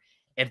 Balor.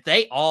 If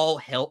they all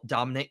help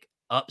Dominic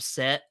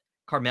upset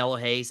Carmelo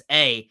Hayes,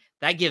 A,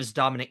 that gives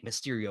Dominic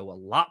Mysterio a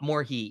lot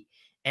more heat,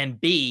 and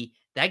B,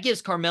 that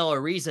gives Carmelo a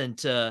reason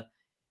to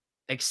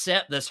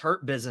accept this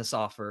Hurt Business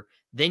offer.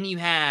 Then you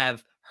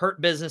have Hurt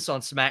Business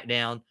on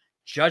SmackDown,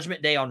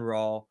 Judgment Day on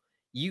Raw.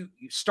 You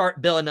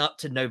start building up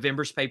to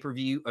November's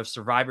pay-per-view of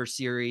Survivor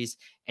Series,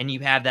 and you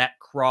have that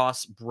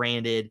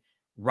cross-branded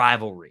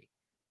rivalry.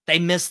 They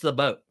missed the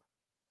boat.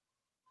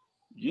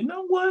 You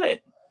know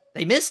what?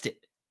 They missed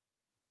it.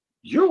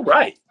 You're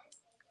right.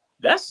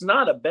 That's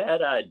not a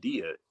bad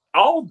idea.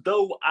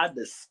 Although I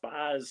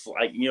despise,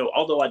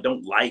 although I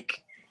don't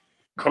like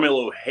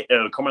Carmelo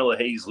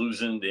Hayes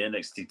losing the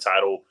NXT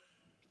title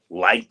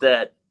like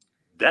that,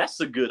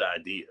 that's a good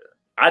idea.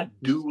 I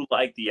do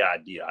like the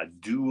idea. I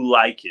do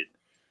like it.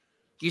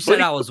 You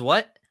said I was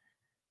what?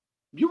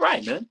 You're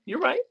right, man. You're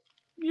right.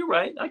 You're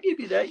right. I give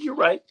you that. You're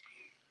right.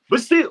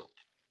 But still,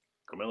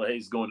 Carmelo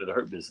Hayes is going to the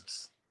Hurt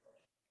Business.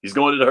 He's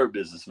going to the Hurt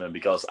Business, man,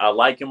 because I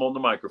like him on the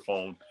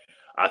microphone.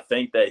 I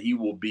think that he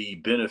will be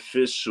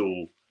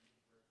beneficial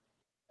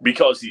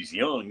because he's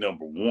young,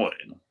 number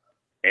one.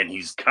 And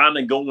he's kind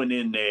of going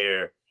in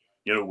there,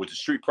 with the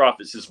Street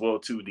Profits as well,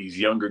 too. These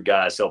younger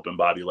guys helping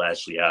Bobby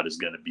Lashley out is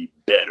going to be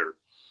better.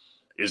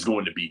 It's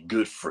going to be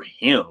good for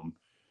him.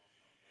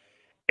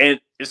 And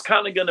it's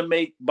kind of going to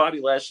make Bobby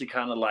Lashley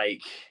kind of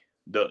like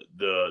the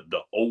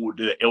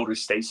elder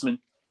statesman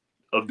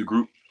of the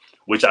group,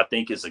 which I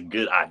think is a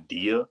good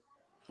idea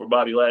for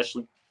Bobby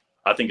Lashley.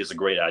 I think it's a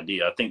great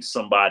idea. I think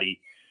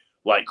somebody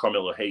like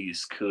Carmelo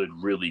Hayes could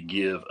really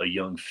give a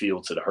young feel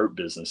to the Hurt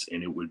Business,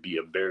 and it would be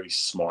a very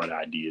smart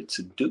idea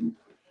to do.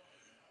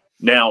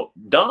 Now,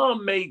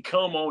 Dom may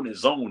come on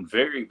his own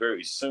very,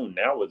 very soon.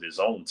 Now with his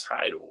own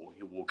title,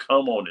 he will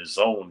come on his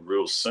own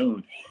real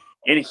soon.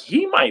 And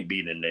he might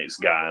be the next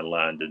guy in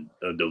line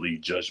to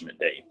lead Judgment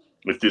Day.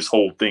 If this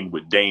whole thing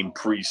with Dame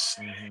Priest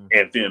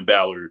and Finn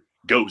Balor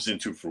goes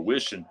into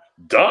fruition,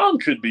 Dom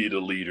could be the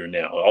leader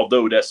now,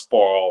 although that's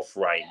far off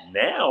right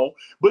now,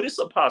 but it's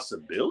a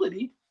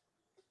possibility.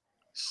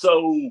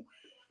 So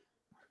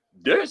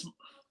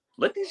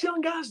let these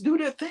young guys do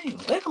their thing.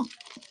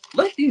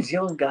 Let these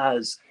young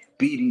guys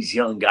be these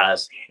young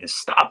guys and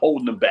stop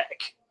holding them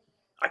back.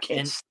 I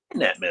can't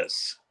stand that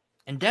mess.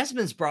 And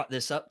Desmond's brought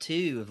this up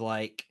too,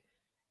 of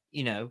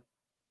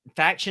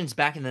factions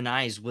back in the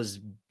 90s was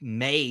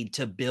made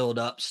to build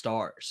up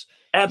stars.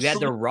 Absolutely. You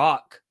had The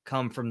Rock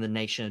come from the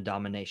Nation of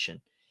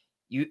Domination.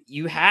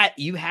 You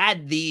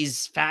had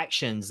these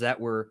factions that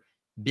were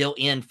built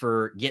in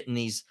for getting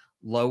these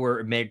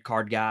lower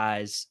mid-card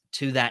guys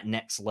to that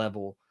next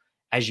level.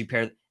 As you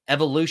pair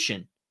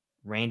Evolution,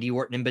 Randy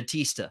Orton and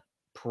Batista,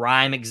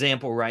 prime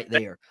example right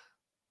there.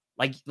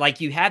 Like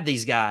you have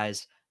these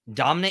guys.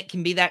 Dominic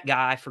can be that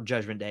guy for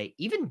Judgment Day.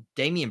 Even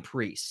Damian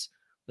Priest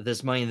with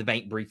this Money in the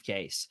Bank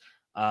briefcase.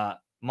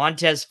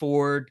 Montez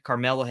Ford,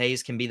 Carmelo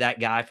Hayes can be that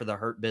guy for the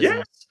Hurt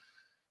Business.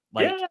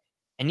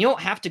 And you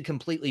don't have to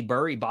completely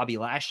bury Bobby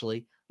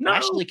Lashley. No.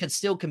 Lashley could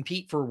still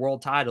compete for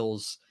world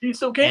titles. He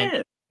still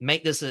can.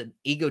 Make this an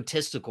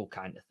egotistical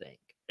kind of thing.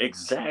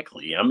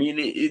 Exactly. I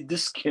mean,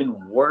 this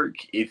can work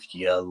if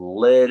you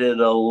let it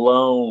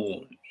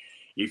alone.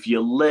 If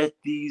you let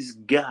these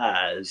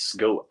guys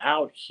go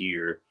out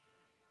here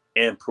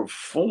and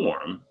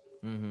perform,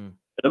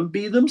 let them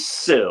be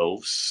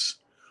themselves.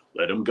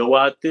 Let them go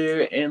out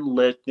there and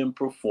let them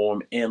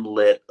perform and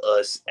let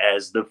us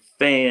as the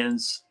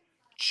fans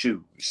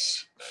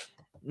choose.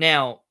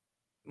 Now,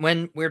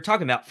 when we're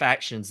talking about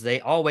factions,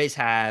 they always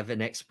have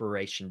an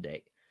expiration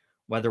date,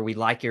 whether we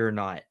like it or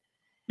not.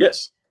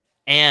 Yes.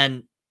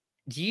 And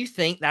do you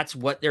think that's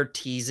what they're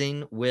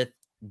teasing with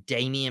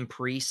Damian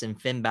Priest and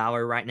Finn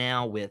Balor right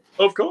now, with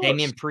of course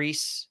Damian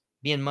Priest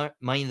being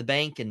Money in the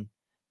Bank and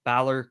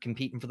Balor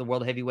competing for the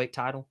World Heavyweight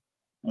title?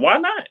 Why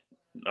not?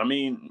 I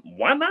mean,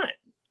 why not?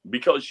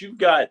 Because you've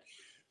got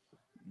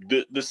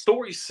the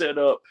story set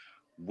up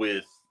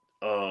with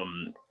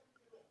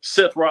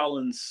Seth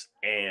Rollins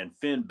and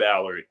Finn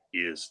Balor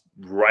is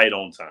right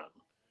on time,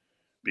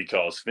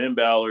 because Finn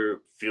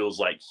Balor feels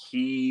like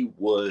he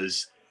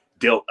was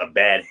dealt a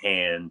bad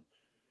hand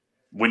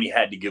when he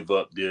had to give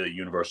up the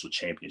Universal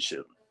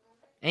Championship.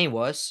 And he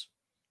was.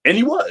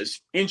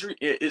 Injury,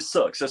 it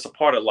sucks. That's a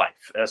part of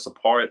life. That's a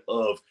part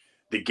of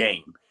the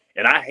game.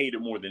 And I hate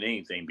it more than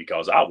anything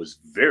because I was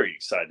very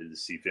excited to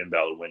see Finn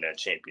Balor win that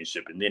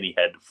championship, and then he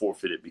had to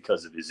forfeit it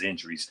because of his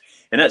injuries.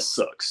 And that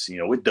sucks.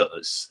 It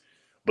does.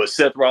 But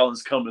Seth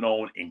Rollins coming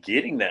on and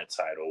getting that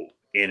title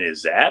in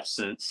his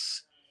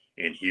absence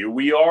And here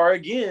we are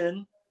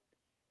again.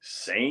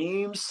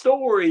 Same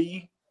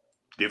story,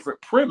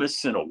 different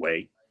premise in a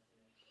way.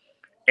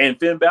 And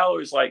Finn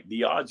Balor is like,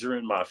 the odds are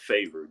in my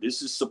favor.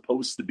 This is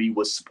supposed to be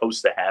what's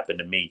supposed to happen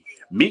to me.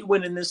 Me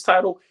winning this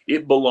title,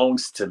 it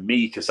belongs to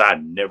me because I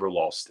never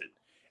lost it.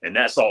 And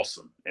that's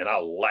awesome. And I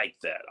like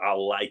that. I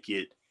like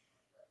it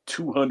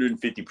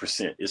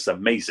 250%. It's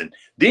amazing.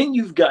 Then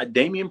you've got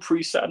Damian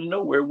Priest out of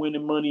nowhere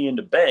winning Money in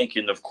the Bank.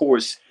 And of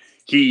course,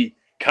 he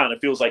kind of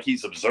feels like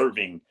he's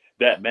observing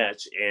that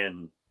match.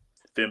 And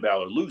Finn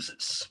Balor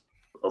loses,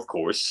 of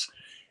course.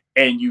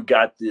 And you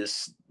got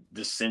this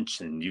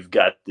dissension. You've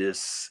got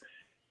this,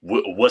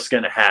 what's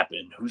going to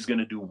happen? Who's going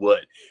to do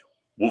what?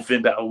 Will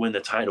Finn Balor win the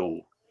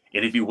title?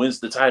 And if he wins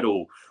the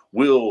title,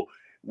 will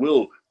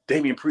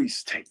Damian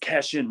Priest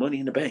cash in Money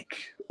in the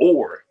Bank?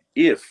 Or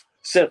if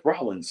Seth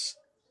Rollins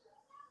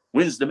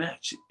wins the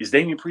match, is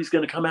Damian Priest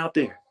going to come out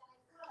there,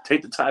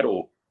 take the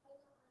title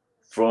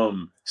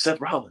from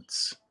Seth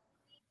Rollins?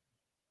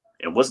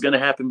 And what's going to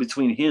happen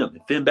between him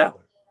and Finn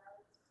Balor?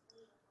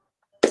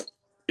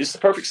 It's the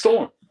perfect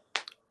storm.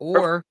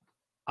 Or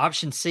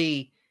option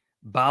C,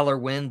 Balor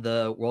win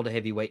the World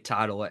Heavyweight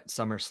title at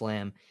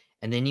SummerSlam,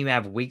 and then you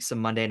have weeks of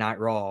Monday Night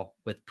Raw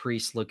with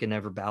Priest looking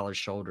over Balor's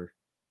shoulder.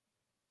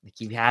 Like,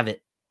 you have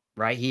it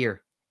right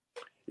here.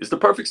 It's the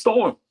perfect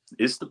storm.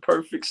 It's the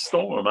perfect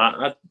storm.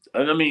 I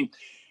mean,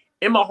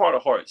 in my heart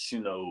of hearts,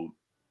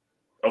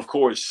 of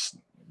course,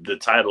 the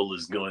title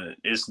is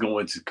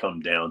going to come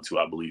down to,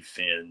 I believe,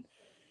 Finn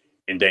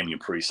and Damian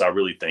Priest. I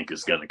really think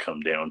it's going to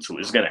come down to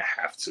it. It's going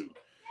to have to.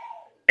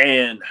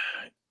 And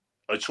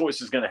a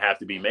choice is going to have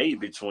to be made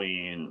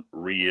between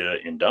Rhea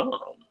and Dom.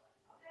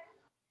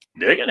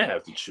 They're going to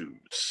have to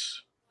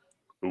choose.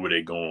 Who are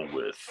they going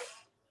with?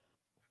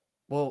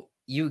 Well,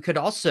 you could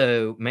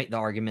also make the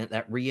argument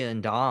that Rhea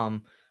and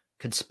Dom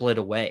could split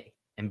away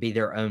and be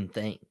their own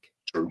thing.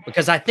 True.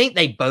 Because I think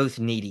they both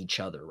need each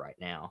other right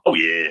now. Oh,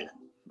 yeah.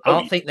 I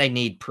don't think they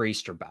need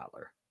Priest or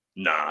Balor.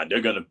 Nah,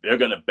 they're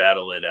gonna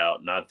battle it out,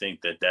 and I think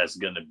that's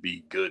gonna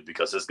be good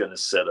because it's gonna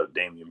set up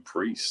Damian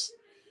Priest.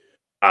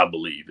 I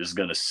believe it's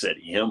gonna set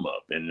him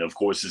up, and of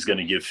course, it's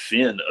gonna give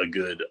Finn a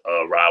good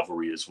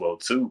rivalry as well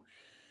too.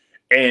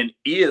 And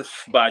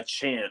if by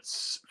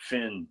chance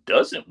Finn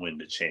doesn't win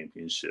the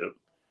championship,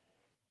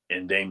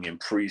 and Damian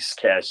Priest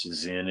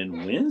cashes in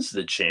and wins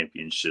the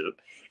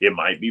championship, it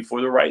might be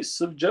for the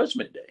rights of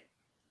Judgment Day.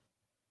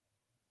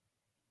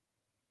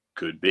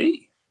 Could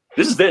be.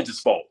 This is Edge's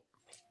fault.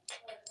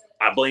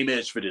 I blame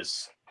Edge for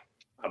this.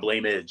 I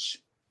blame Edge.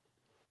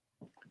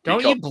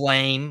 Don't you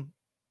blame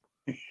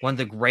one of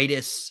the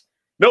greatest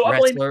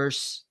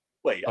wrestlers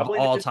of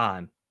all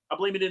time? I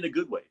blame it in a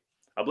good way.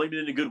 I blame it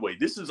in a good way.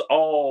 This is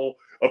all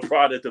a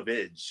product of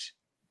Edge.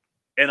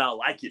 And I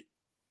like it.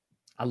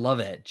 I love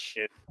Edge.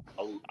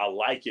 I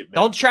like it, man.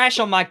 Don't trash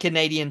on my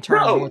Canadian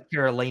term, North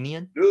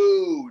Carolinian.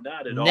 No,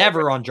 not at all.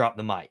 Never on Drop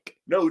the Mic.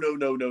 No.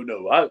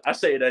 I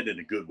say that in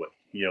a good way,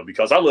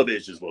 because I love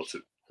Edge as well,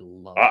 too.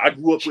 I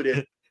grew up with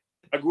Edge.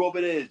 I grew up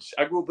with Edge.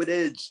 I grew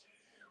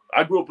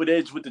up with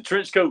Edge with the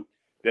trench coat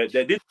that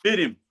didn't fit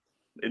him,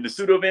 and the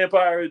pseudo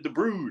vampire, the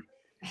Brood,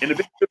 and the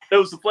big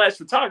nose of flash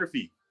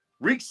photography.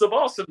 Reeks of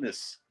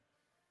awesomeness.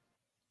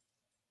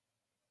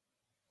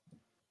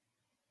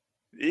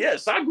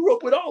 Yes, I grew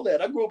up with all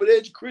that. I grew up with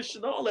Edge,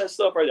 Christian, all that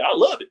stuff right there. I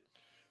love it.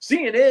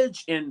 Seeing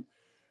Edge, and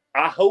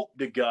I hope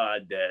to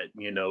God that,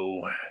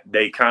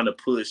 they kind of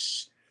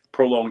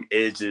prolong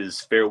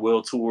Edge's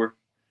farewell tour.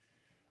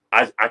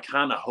 I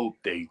kind of hope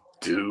they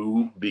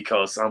do,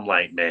 because I'm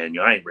like, man,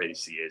 I ain't ready to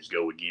see Edge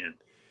go again.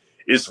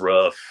 It's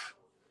rough.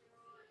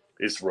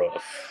 It's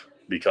rough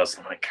because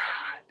I'm like,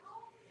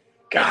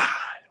 God,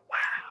 wow.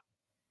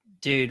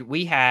 Dude,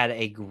 we had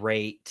a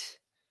great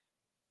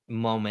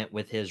moment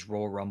with his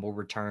Royal Rumble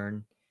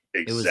return.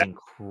 Exactly. It was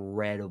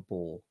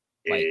incredible.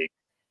 Like,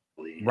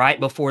 right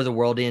before the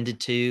world ended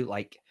too,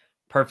 like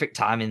perfect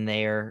timing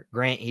there.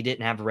 Grant, he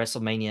didn't have a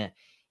WrestleMania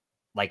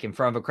like in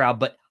front of a crowd,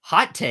 but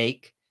hot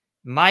take,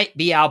 might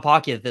be out of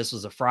pocket if this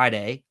was a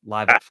Friday,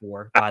 live at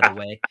 4, by the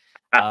way,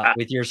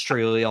 with yours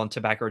truly on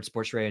Tobacco Road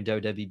Sports Radio and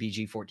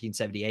WBG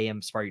 1470 AM,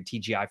 as part of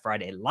your TGI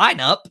Friday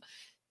lineup.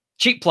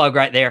 Cheap plug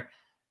right there.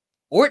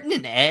 Orton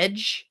and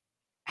Edge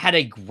had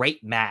a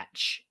great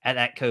match at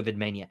that COVID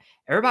Mania.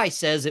 Everybody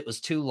says it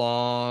was too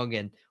long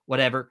and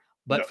whatever,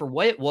 but for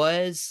what it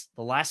was,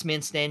 the last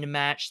man standing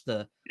match,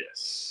 the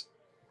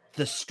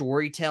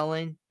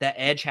storytelling that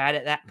Edge had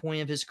at that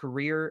point of his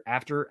career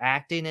after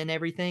acting and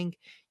everything,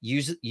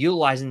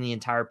 utilizing the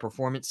entire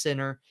performance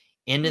center,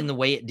 ending the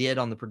way it did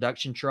on the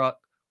production truck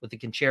with the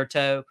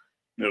concerto.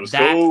 It was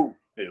cool.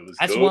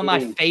 That's one of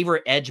my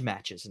favorite Edge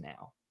matches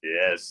now.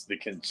 Yes, the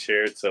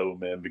concerto,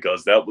 man,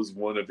 because that was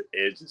one of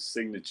Edge's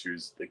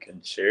signatures, the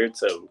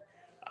concerto.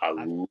 I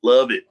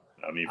love it.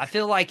 I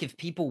feel like if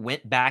people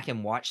went back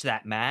and watched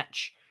that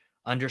match,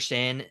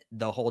 understand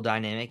the whole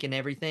dynamic and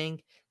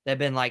everything, they've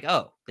been like,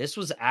 oh, this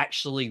was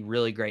actually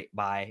really great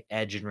by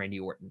Edge and Randy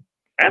Orton.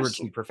 They were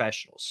two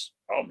professionals.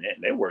 Oh, man,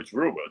 they worked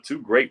real well.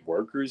 Two great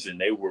workers, and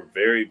they were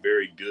very,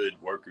 very good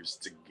workers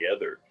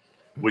together,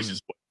 which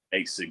is what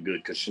makes it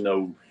good. Because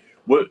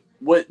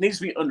what needs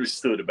to be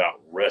understood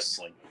about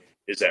wrestling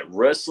is that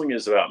wrestling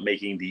is about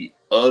making the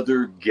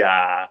other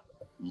guy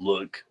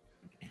look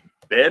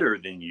better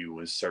than you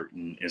in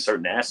certain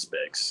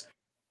aspects.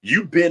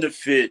 You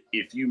benefit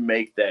if you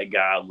make that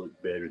guy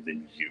look better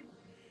than you.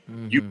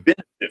 You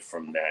benefit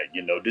from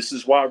that. This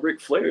is why Ric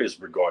Flair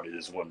is regarded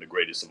as one of the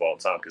greatest of all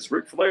time, because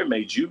Ric Flair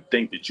made you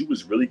think that you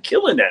was really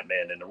killing that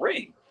man in the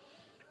ring.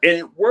 And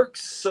it worked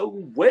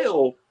so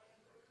well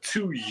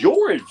to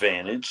your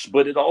advantage,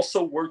 but it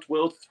also worked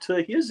well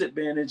to his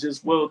advantage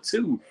as well,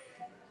 too.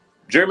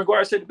 Jerry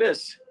Maguire said the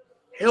best,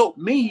 help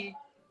me,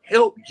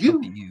 help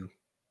Help you. you.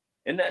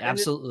 And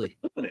Absolutely.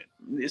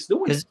 It's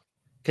doing it.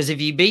 Because if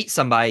you beat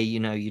somebody,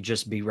 you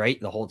just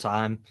berate the whole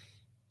time.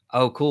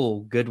 Oh,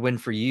 cool. Good win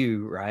for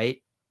you,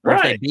 right? Or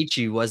if they beat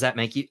you, what does that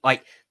make you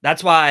like?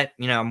 That's why,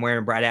 I'm wearing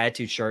a Brad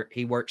Attitude shirt.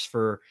 He works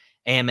for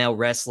AML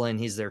Wrestling.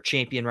 He's their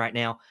champion right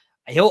now.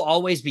 He'll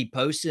always be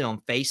posted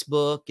on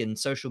Facebook and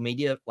social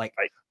media, like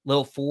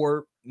little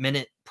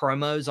 4-minute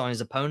promos on his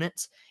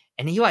opponents.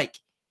 And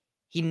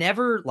he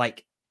never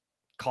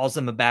calls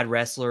them a bad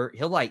wrestler.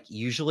 He'll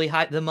usually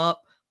hype them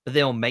up, but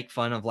they'll make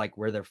fun of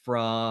where they're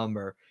from,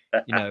 or,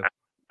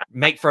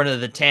 make fun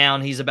of the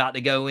town he's about to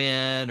go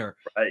in, or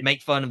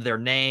make fun of their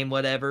name,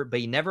 whatever.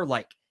 But he never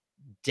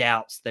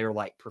doubts their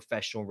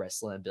professional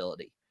wrestling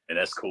ability. And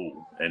that's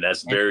cool. And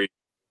that's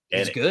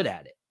he's good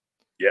at it.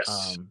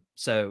 Yes.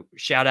 So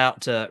shout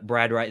out to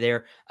Brad right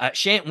there.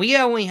 Shannon, we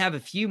only have a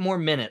few more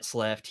minutes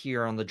left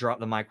here on the Drop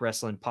the Mic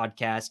Wrestling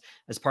podcast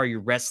as part of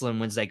your Wrestling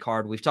Wednesday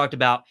card. We've talked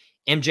about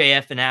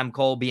MJF and Adam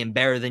Cole being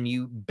better than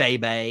you,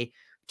 baby. We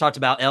talked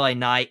about LA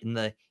Knight and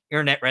the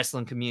internet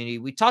wrestling community.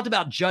 We talked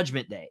about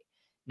Judgment Day.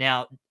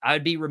 Now, I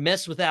would be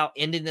remiss without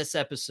ending this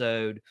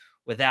episode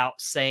without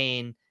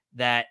saying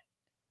that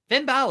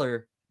Finn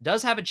Balor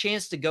does have a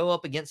chance to go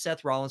up against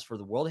Seth Rollins for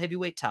the World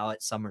Heavyweight title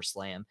at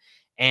SummerSlam.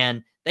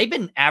 And they've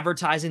been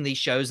advertising these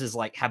shows as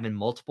having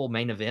multiple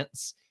main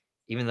events,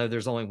 even though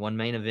there's only one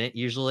main event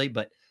usually.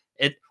 But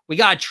we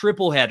got a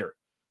triple header,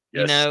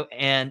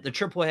 and the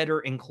triple header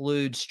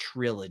includes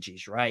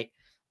trilogies, right?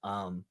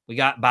 We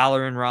got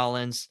Balor and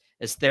Rollins.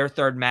 It's their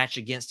third match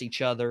against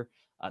each other.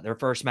 Their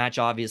first match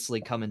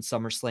obviously coming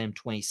SummerSlam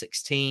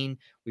 2016.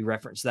 We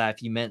referenced that a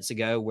few minutes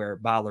ago where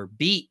Balor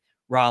beat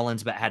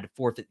Rollins but had to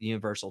forfeit the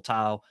Universal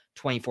title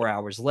 24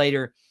 hours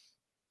later.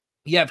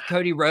 You have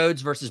Cody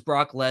Rhodes versus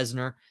Brock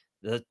Lesnar.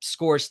 The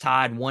score's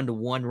tied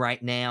 1-1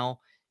 right now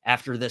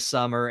after this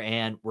summer,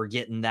 and we're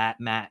getting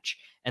that match.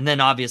 And then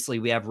obviously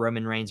we have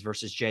Roman Reigns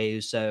versus Jey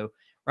Uso.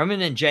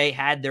 Roman and Jey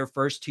had their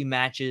first two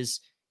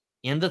matches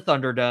in the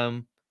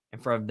Thunderdome in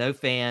front of no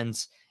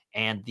fans,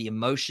 and the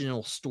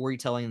emotional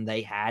storytelling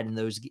they had in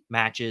those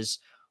matches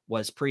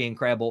was pretty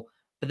incredible.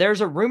 But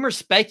there's a rumor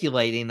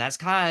speculating that's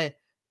kind of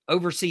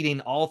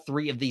overseeing all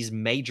three of these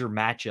major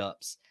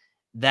matchups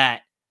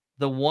that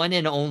the one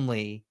and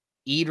only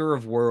Eater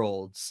of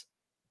Worlds,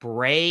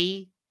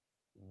 Bray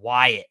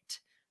Wyatt,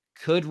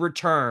 could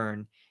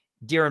return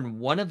during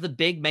one of the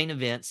big main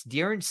events,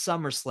 during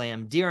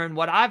SummerSlam, during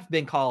what I've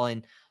been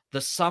calling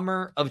the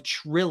Summer of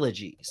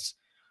Trilogies.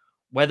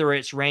 Whether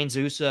it's Reigns,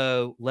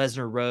 Uso,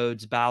 Lesnar,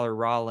 Rhodes, Balor,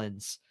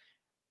 Rollins,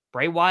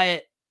 Bray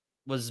Wyatt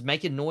was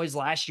making noise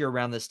last year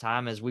around this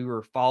time as we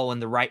were following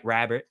the right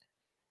rabbit.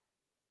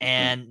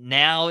 And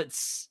now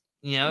it's,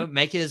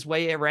 making his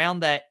way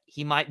around that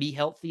he might be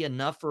healthy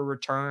enough for a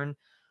return.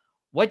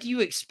 What do you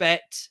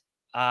expect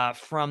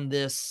from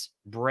this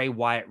Bray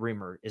Wyatt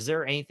rumor? Is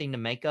there anything to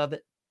make of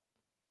it?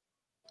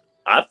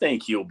 I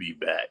think he'll be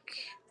back.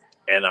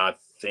 And I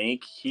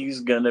think he's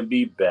going to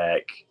be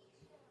back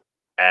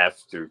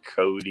after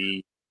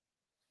Cody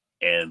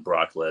and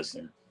Brock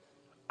Lesnar.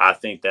 I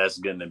think that's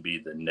going to be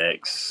the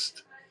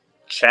next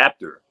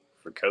chapter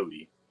for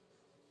Cody.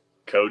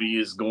 Cody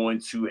is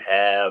going to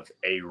have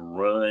a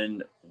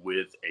run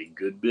with a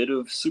good bit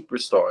of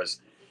superstars.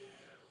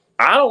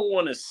 I don't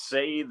want to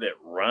say that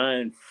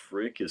Ryan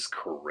Frick is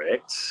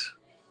correct,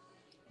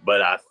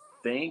 but I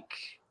think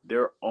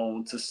they're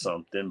on to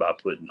something by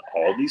putting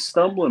all these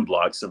stumbling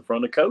blocks in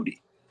front of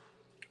Cody.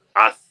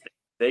 I think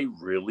they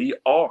really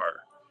are.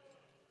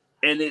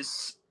 And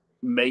it's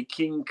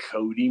making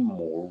Cody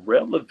more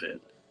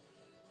relevant.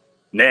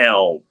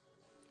 Now,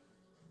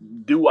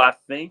 do I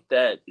think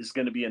that it's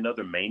going to be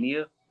another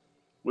Mania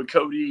with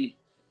Cody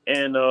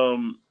and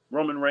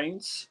Roman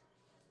Reigns?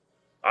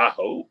 I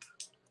hope.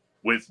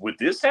 With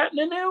this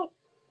happening now,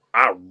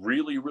 I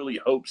really, really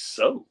hope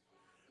so.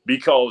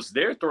 Because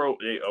they threw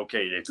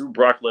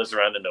Brock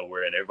Lesnar out of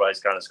nowhere, and everybody's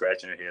kind of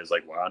scratching their heads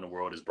like, why in the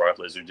world is Brock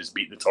Lesnar just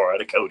beating the tar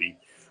out of Cody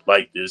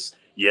like this?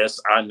 Yes,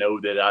 I know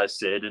that I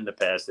said in the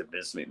past that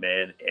Vince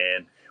McMahon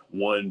and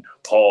one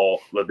Paul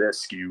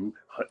Levesque,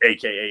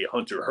 a.k.a.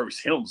 Hunter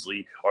Hearst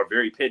Helmsley, are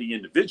very petty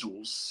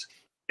individuals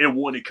and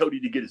wanted Cody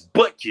to get his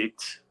butt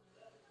kicked.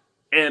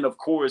 And, of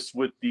course,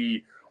 with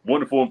the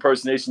wonderful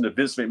impersonation of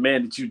Vince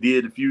McMahon that you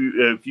did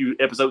a few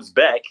episodes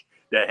back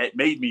that had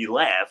made me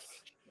laugh.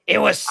 It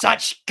was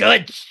such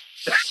good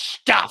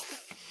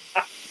stuff.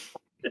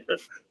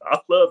 I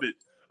love it.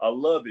 I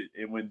love it.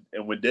 And when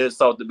Dez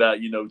talked about,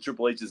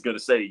 Triple H is going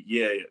to say,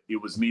 yeah,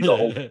 it was me the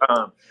whole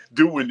time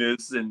doing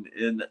this.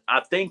 And I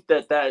think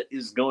that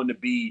is going to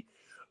be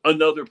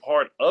another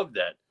part of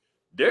that.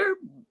 There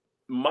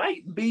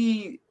might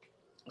be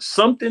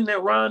something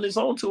that Ryan is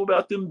onto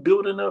about them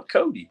building up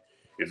Cody.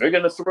 If they're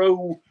going to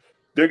throw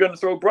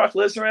Brock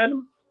Lesnar at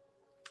him,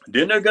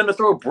 then they're going to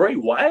throw Bray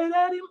Wyatt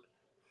at him.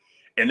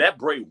 And that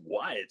Bray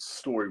Wyatt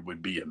story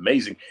would be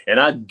amazing. And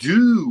I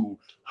do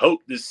hope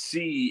to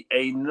see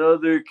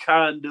another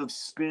kind of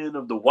spin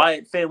of the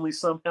Wyatt family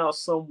somehow,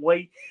 some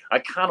way. I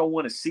kind of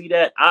want to see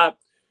that.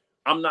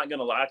 I'm not going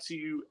to lie to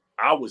you.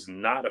 I was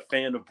not a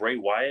fan of Bray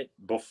Wyatt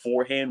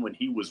beforehand when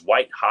he was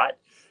white hot.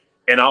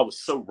 And I was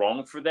so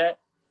wrong for that.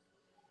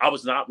 I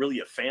was not really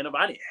a fan of him.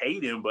 I didn't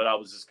hate him, but I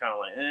was just kind of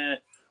like,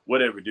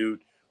 whatever,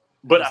 dude.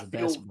 But I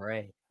feel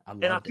Bray.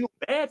 I feel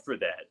bad for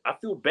that. I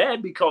feel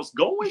bad because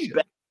going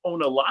back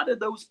on a lot of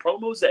those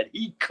promos that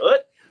he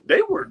cut,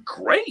 they were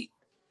great.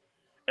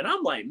 And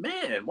I'm like,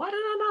 man, why did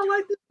I not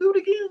like this dude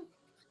again?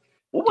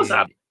 What was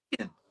I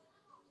thinking?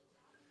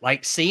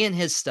 Like seeing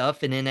his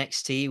stuff in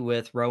NXT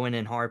with Rowan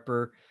and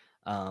Harper,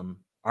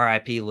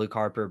 RIP Luke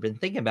Harper. Been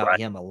thinking about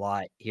him a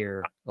lot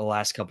here the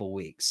last couple of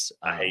weeks.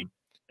 I hate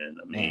him.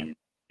 I mean,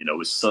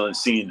 his son,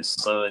 seeing his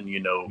son,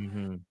 AEW,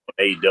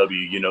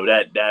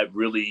 that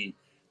really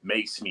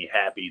makes me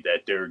happy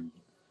that they're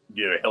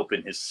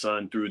helping his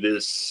son through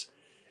this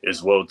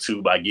as well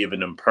too, by giving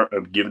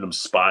them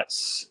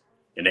spots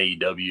in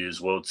AEW as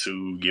well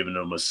too, giving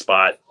them a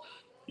spot.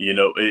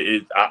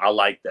 I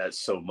like that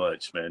so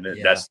much, man.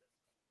 That's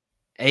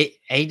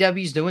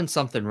AEW's doing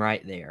something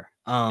right there.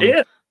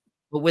 Yeah.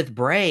 But with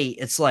Bray,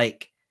 it's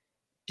like,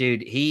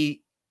 dude,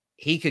 he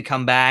could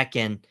come back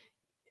and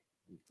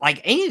like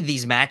any of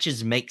these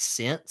matches make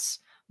sense.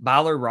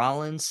 Balor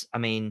Rollins, I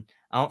mean,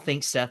 I don't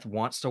think Seth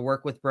wants to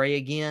work with Bray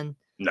again.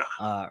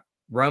 No.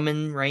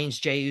 Roman Reigns,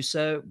 Jey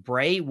Uso,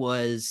 Bray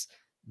was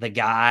the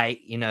guy,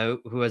 who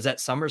was at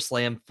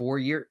SummerSlam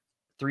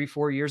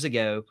 3-4 years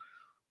ago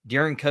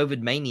during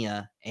COVID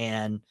Mania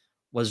and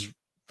was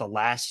the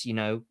last,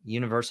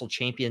 Universal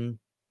Champion,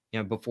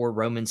 before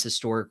Roman's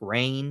historic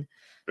reign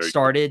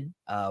started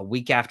a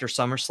week after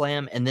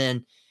SummerSlam. And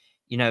then,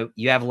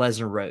 you have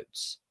Lesnar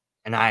Rhodes.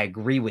 And I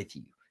agree with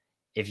you.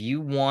 If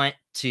you want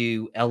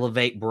to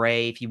elevate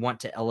Bray, if you want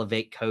to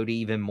elevate Cody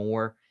even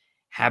more,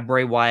 have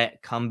Bray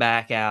Wyatt come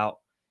back out,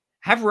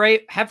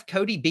 have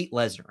Cody beat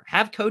Lesnar,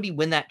 have Cody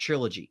win that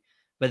trilogy.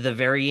 But at the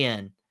very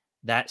end,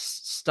 that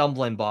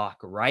stumbling block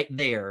right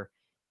there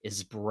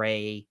is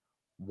Bray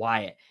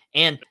Wyatt.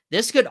 And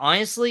this could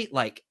honestly,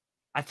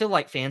 I feel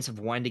like fans have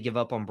wanted to give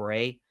up on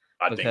Bray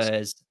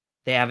because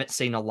they haven't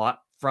seen a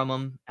lot from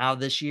him out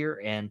this year.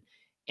 And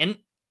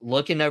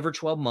looking over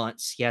 12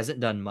 months, he hasn't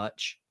done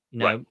much,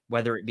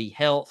 whether it be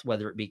health,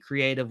 whether it be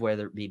creative,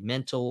 whether it be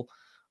mental.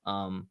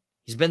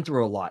 He's been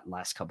through a lot in the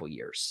last couple of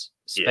years,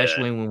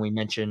 especially when we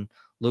mention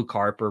Luke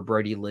Harper,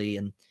 Brody Lee,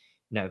 and,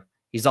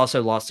 he's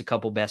also lost a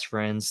couple best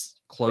friends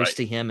close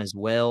to him as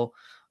well.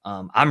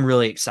 I'm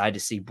really excited to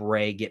see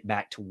Bray get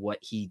back to what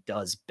he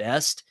does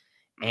best,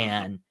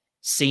 and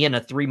seeing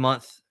a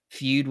 3-month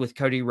feud with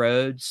Cody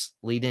Rhodes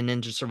leading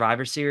into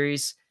Survivor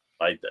Series.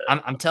 Like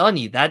that. I'm telling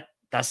you,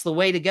 that's the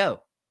way to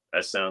go.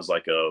 That sounds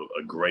like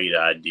a great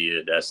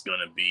idea. That's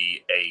going to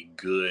be a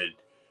good.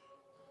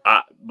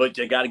 But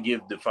they got to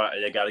give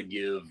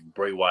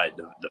Bray Wyatt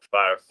the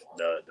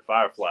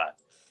Firefly.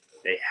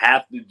 They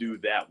have to do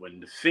that one.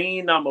 The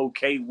Fiend, I'm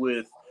okay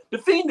with. The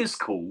Fiend is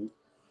cool.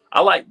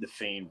 I like the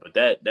Fiend, but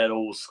that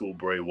old school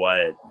Bray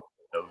Wyatt,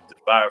 the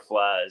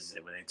Fireflies,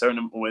 and when they turn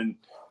them when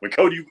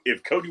Cody,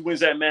 if Cody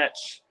wins that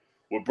match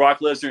with Brock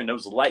Lesnar and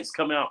those lights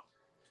come out,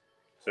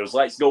 those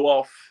lights go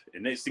off,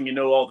 and next thing you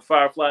know, all the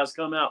Fireflies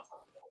come out.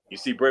 You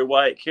see Bray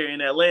Wyatt carrying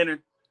that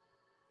lantern.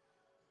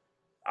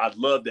 I'd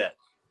love that.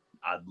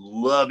 I'd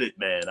love it,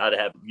 man. I'd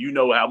have,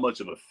 how much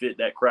of a fit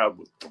that crowd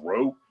would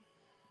throw.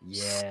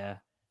 Yeah.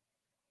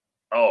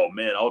 Oh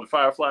man, all the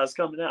Fireflies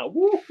coming out.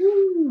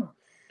 Woo-hoo!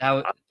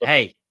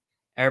 Hey,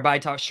 everybody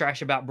talks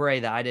trash about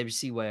Bray, the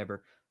IWC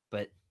whatever,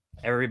 but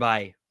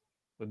everybody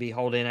would be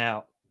holding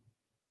out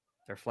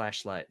their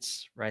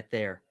flashlights right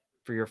there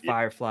for your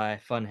Firefly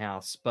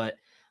Funhouse. But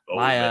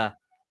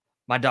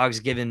my dog's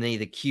giving me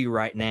the cue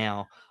right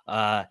now.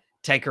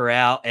 Take her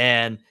out,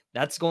 and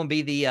that's going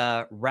to be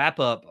the wrap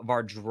up of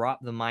our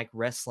Drop the Mic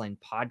Wrestling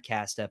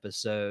podcast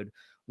episode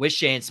with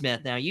Shannon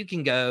Smith. Now you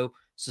can go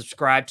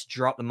subscribe to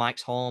Drop the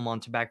Mic's home on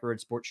Tobacco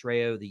Road Sports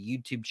Radio, the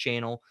YouTube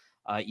channel.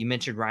 You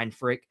mentioned Ryan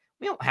Frick.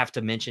 We don't have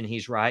to mention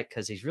he's right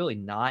because he's really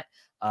not.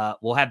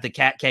 We'll have the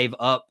Cat Cave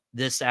up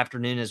this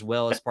afternoon as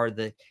well as part of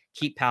the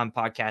Keep Pound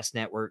Podcast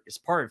Network. It's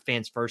part of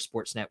Fans First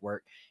Sports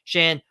Network.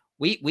 Shan,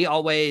 we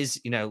always,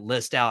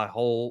 list out a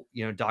whole,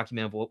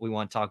 document of what we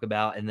want to talk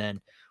about, and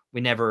then we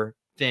never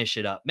finish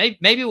it up.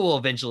 Maybe we'll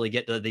eventually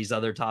get to these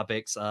other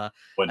topics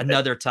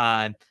another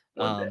time,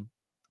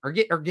 or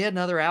get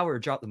another hour or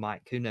Drop the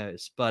Mic. Who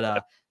knows?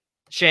 But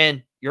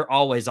Shan, you're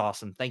always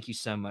awesome. Thank you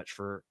so much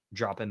for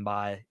dropping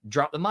by.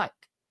 Drop the Mic.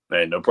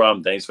 Man, no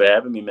problem. Thanks for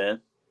having me, man.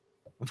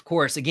 Of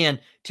course, again,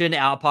 tune into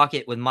Out of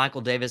Pocket with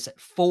Michael Davis at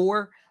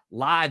 4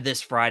 live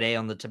this Friday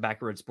on the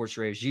Tobacco Road Sports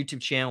Radio's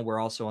YouTube channel. We're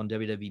also on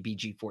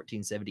WWBG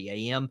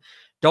 1470 AM.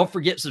 Don't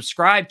forget,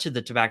 subscribe to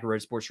the Tobacco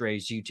Road Sports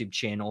Radio's YouTube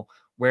channel,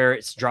 where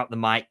it's Drop the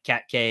Mic,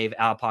 Cat Cave,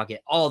 Out of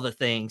Pocket, all the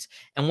things.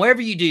 And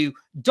wherever you do,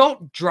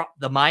 don't drop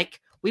the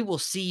mic. We will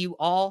see you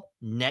all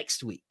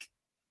next week.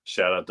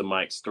 Shout out to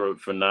Mike's throat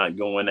for not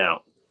going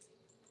out.